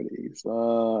both of these.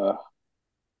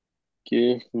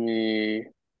 Give me.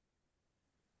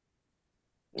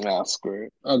 Screw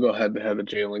it. I'll go head to head with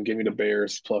Jalen. Give me the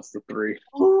Bears plus the 3.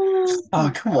 Ooh,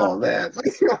 Oh, come on, man.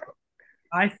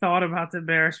 I thought about the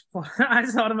Bears. I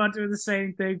thought about doing the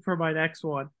same thing for my next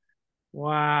one.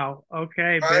 Wow.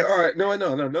 Okay, Bears. All right.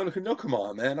 No, come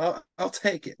on, man. I'll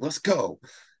take it. Let's go.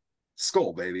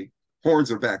 Skull, baby.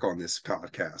 Horns are back on this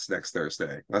podcast next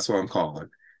Thursday. That's what I'm calling.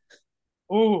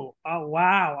 Ooh, oh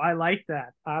wow. I like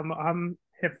that. I'm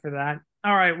hip for that.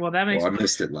 All right, well that makes Well, I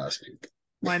missed it last week.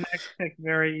 my next pick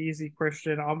very easy,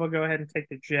 Christian. I'm gonna go ahead and take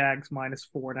the Jags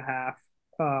 -4.5.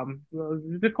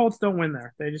 The Colts don't win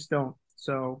there. They just don't.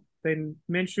 So they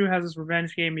Minshew has his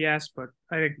revenge game, yes, but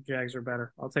I think the Jags are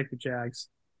better. I'll take the Jags.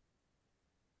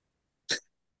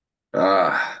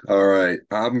 All right.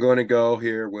 I'm going to go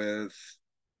here with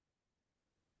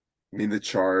the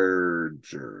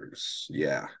Chargers.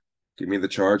 Yeah. Give me the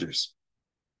Chargers.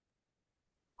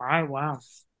 All right, wow.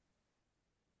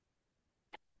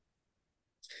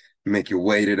 Make you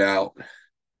wait it out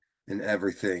and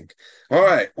everything. All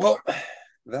right. Well,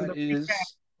 that is.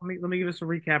 Let me give us a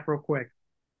recap real quick.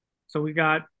 So we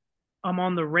got I'm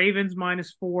on the Ravens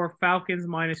 -4, Falcons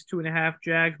 -2.5,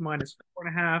 Jags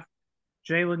 -4.5.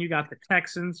 Jalen, you got the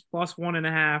Texans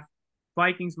 +1.5,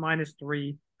 Vikings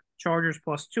 -3, Chargers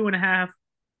 +2.5,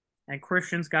 and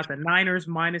Christian's got the Niners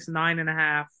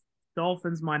 -9.5,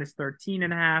 Dolphins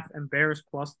 -13.5, and Bears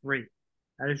 +3.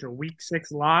 That is your week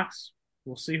 6 locks.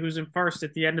 We'll see who's in first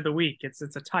at the end of the week. It's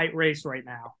a tight race right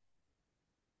now.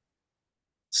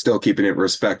 Still keeping it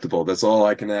respectable. That's all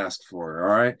I can ask for.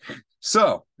 All right.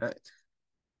 So,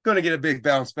 going to get a big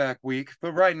bounce back week.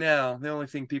 But right now, the only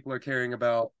thing people are caring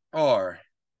about are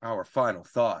our final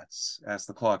thoughts as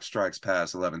the clock strikes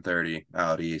past 11:30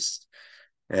 out east.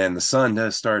 And the sun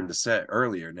is starting to set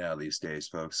earlier now these days,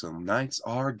 folks. So nights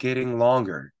are getting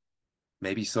longer.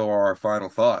 Maybe so are our final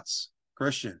thoughts.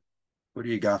 Christian, what do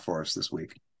you got for us this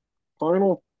week?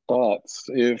 Final thoughts.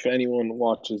 If anyone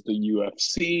watches the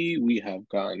UFC, we have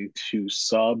gotten 2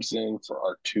 subs in for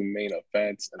our 2 main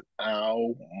events, and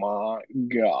oh my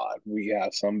God, we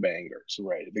have some bangers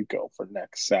ready to go for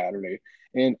next Saturday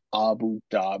in Abu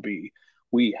Dhabi.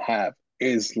 We have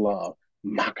Islam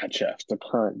Makhachev, the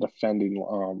current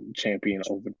defending champion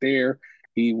over there.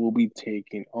 He will be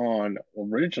taking on,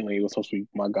 originally it was supposed to be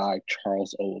my guy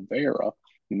Charles Oliveira.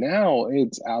 Now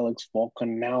it's Alex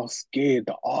Volkanovski,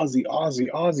 the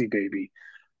Aussie baby.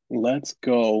 Let's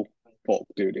go, Volk,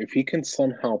 dude. If he can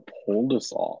somehow pull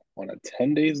this off on a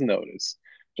 10 days notice,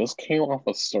 just came off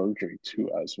of surgery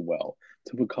too as well,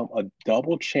 to become a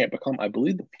double champ, become, I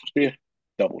believe, the 5th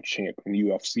double champ in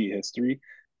UFC history.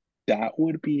 That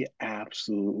would be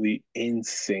absolutely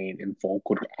insane. And Volk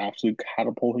would absolutely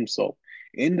catapult himself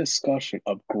in discussion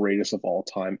of greatest of all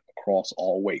time across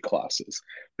all weight classes,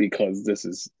 because this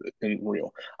is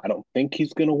unreal. I don't think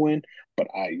he's gonna win, but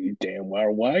I damn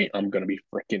well right I'm gonna be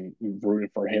freaking rooting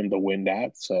for him to win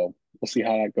that. So we'll see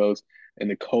how that goes. In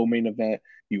the co-main event,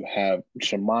 you have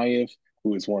Shemaev,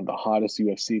 who is one of the hottest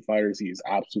UFC fighters. He is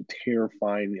absolutely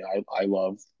terrifying. I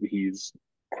love. He's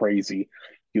crazy.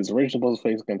 He was originally supposed to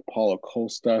face against Paulo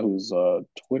Costa, who's a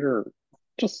Twitter,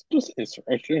 just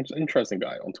interesting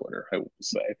guy on Twitter, I would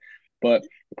say. But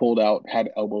pulled out,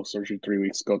 had elbow surgery 3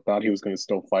 weeks ago, thought he was going to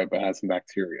still fight, but had some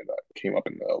bacteria that came up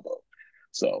in the elbow.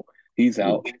 So He's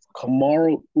out.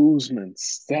 Kamaru Usman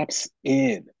steps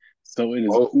in. So it is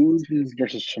Oh, Usman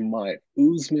versus Chimaev.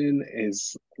 Usman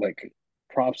is like,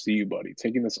 props to you, buddy.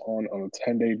 Taking this on a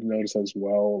 10-day notice as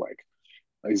well. Like,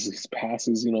 he's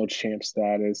passes, champ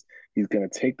status. He's gonna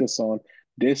take this on.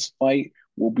 This fight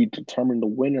will be determined the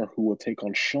winner, who will take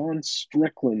on Sean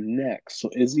Strickland next. So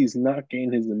Izzy's not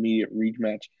getting his immediate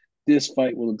rematch. This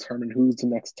fight will determine who's the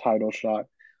next title shot.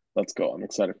 Let's go. I'm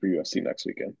excited for UFC next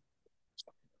weekend.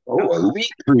 a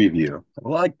leak preview. I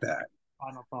like that.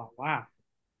 Final thought. Wow,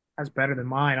 that's better than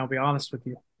mine. I'll be honest with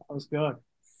you. That was good.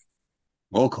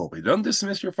 Well, Colby, don't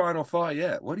dismiss your final thought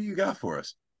yet. What do you got for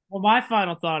us? Well, my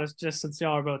final thought is just since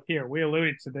y'all are both here, we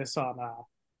alluded to this on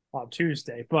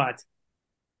Tuesday, but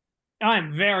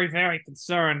I'm very, very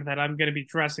concerned that I'm going to be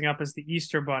dressing up as the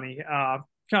Easter Bunny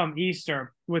come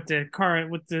Easter with the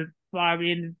current I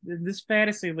mean, this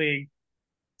fantasy league.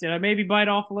 Did I maybe bite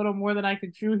off a little more than I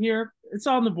could chew here? It's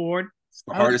on the board. It's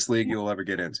the hardest league you'll ever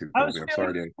get into, Colby.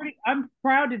 I'm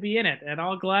proud to be in it, and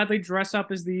I'll gladly dress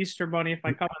up as the Easter Bunny if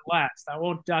I come in last. I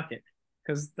won't duck it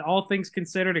because all things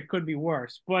considered, it could be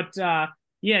worse. But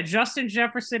yeah, Justin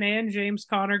Jefferson and James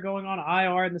Conner going on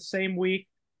IR in the same week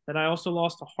that I also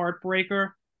lost a heartbreaker.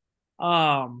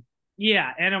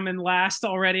 Yeah, and I'm in last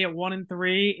already at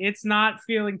 1-3. It's not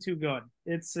feeling too good.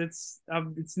 It's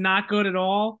not good at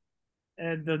all.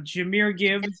 The Jahmyr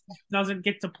Gibbs doesn't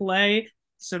get to play,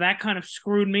 so that kind of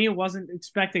screwed me. Wasn't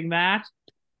expecting that.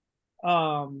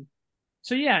 So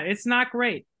yeah, it's not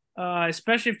great.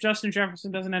 Especially if Justin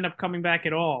Jefferson doesn't end up coming back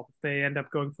at all. If they end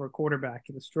up going for a quarterback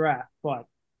in this draft. But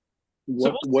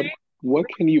what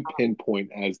can you pinpoint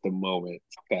as the moment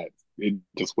that it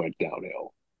just went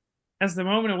downhill? As the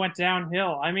moment it went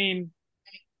downhill, I mean,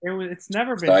 it's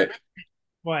never been,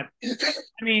 but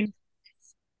I mean,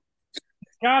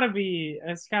 it's gotta be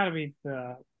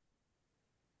the.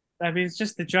 I mean, it's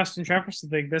just the Justin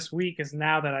Jefferson thing this week is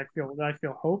now that I feel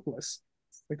hopeless.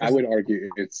 I would argue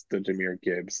it's the Jahmyr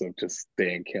Gibbs of just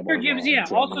staying Campbell. Jahmyr Gibbs, yeah.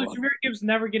 Also, Jahmyr Gibbs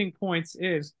never getting points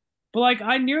is, but like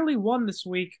I nearly won this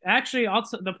week. Actually,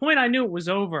 the point I knew it was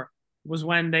over was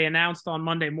when they announced on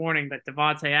Monday morning that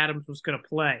Davante Adams was going to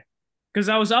play, because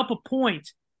I was up a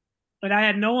point, but I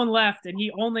had no one left, and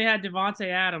he only had Davante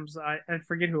Adams. I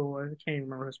forget who it was. I can't even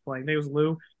remember who's playing. Maybe it was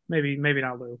Lou. Maybe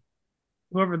not Lou.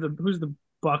 Who's the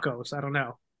Buccos. I don't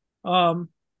know.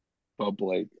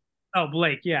 Blake. Oh,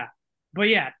 Blake. Yeah, but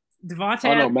yeah, Davante.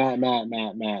 Oh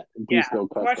no, Matt. Briscoe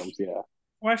Customs. Yeah.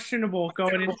 Questionable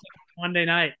going into Monday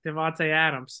night. Davante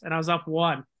Adams, and I was up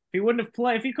one. If he wouldn't have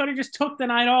played, if he could have just took the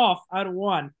night off, I'd have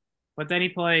won. But then he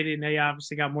played, and they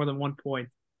obviously got more than 1 point,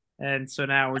 and so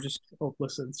now we're just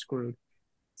hopeless and screwed.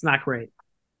 It's not great.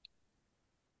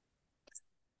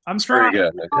 I'm trying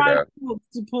to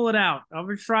pull it out. I'm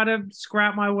going to try to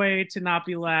scrap my way to not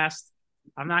be last.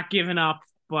 I'm not giving up,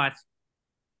 but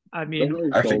I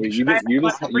mean, I think you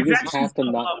just have to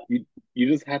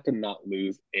not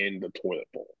lose in the toilet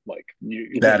bowl. Like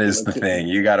that is the thing.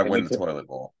 You got to win the toilet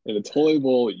bowl. In the toilet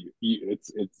bowl,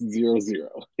 it's 0-0.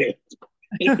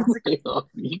 You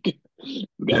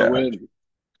gotta win.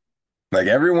 Like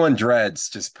everyone dreads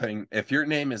just putting, if your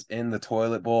name is in the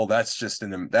toilet bowl, that's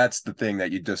the thing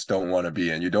that you just don't want to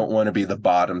be in. You don't want to be the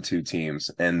bottom two teams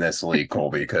in this league,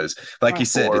 Colby, because like you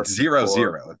said, it's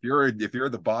 0-0. If you're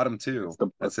the bottom two,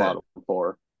 that's the bottom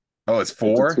four. Oh, it's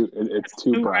four? It's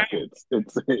two brackets.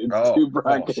 It's two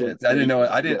brackets. Oh, shit. I didn't know.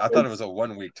 I thought it was a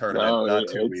 1 week tournament, not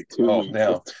 2 weeks.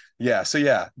 No. Yeah. So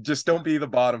yeah, just don't be the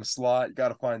bottom slot. You got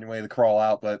to find your way to crawl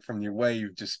out. But from your way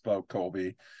you just spoke,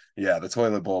 Colby, yeah, the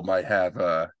toilet bowl might have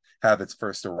its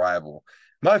first arrival.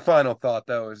 My final thought,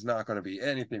 though, is not going to be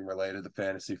anything related to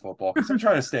fantasy football because I'm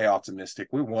trying to stay optimistic.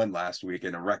 We won last week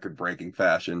in a record-breaking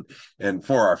fashion, and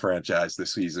for our franchise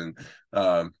this season,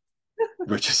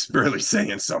 which is really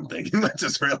saying something.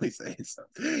 Just really saying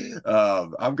something.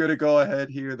 I'm going to go ahead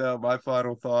here, though. My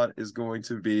final thought is going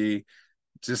to be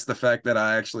just the fact that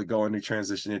I actually going to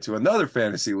transition into another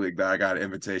fantasy league that I got an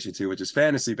invitation to, which is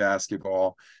fantasy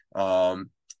basketball.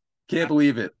 Can't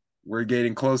believe it. We're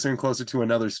getting closer and closer to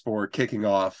another sport kicking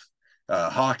off.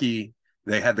 Hockey.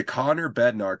 They had the Connor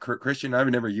Bednar. Christian, I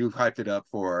remember you hyped it up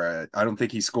for. I don't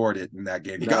think he scored it in that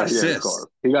game. He got assists.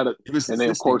 He got it. And then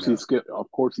of course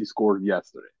he scored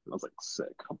yesterday. I was like, sick.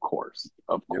 Of course.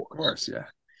 Yeah.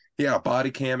 Yeah,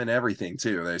 body cam and everything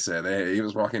too. They said he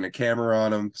was walking a camera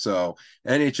on him. So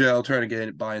NHL trying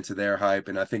to buy into their hype,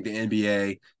 and I think the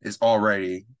NBA is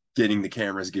already getting the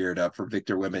cameras geared up for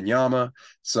Victor Wembanyama.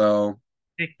 So,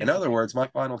 in other words, my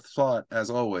final thought, as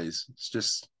always, is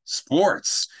just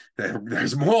sports.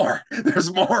 There's more.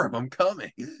 There's more of them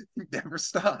coming. It never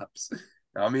stops.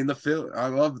 I mean,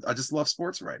 I just love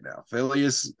sports right now. Philly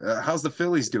is. How's the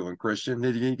Phillies doing, Christian?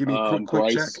 Did you give me a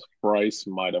quick check? Bryce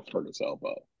might have hurt his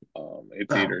elbow.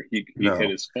 It's Oh, either he hit no.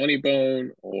 his funny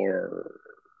bone or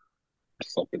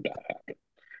something bad happened.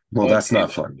 Well, But that's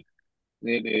not fun.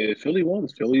 Philly won.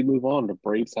 Philly move on. The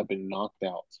Braves have been knocked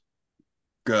out.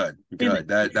 Good, good.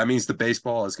 That means the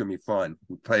baseball is going to be fun.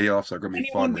 Playoffs are going to be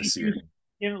fun this year.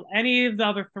 Any of the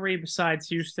other three besides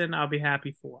Houston, I'll be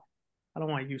happy for. I don't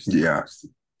want Houston. Yeah.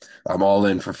 I'm all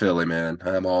in for Philly, man.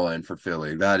 I'm all in for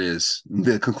Philly. That is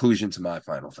the conclusion to my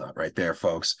final thought right there,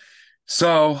 folks.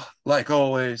 So, like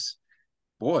always,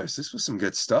 boys, this was some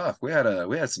good stuff. We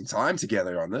had some time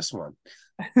together on this one.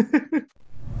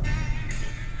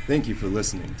 Thank you for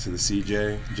listening to the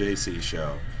CJJC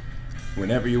show.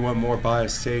 Whenever you want more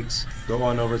biased takes, go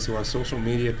on over to our social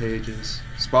media pages,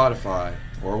 Spotify,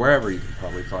 or wherever you can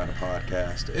probably find a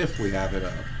podcast, if we have it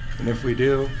up. And if we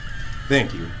do,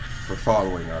 thank you for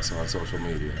following us on social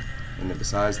media. And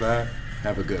besides that,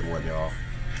 have a good one, y'all.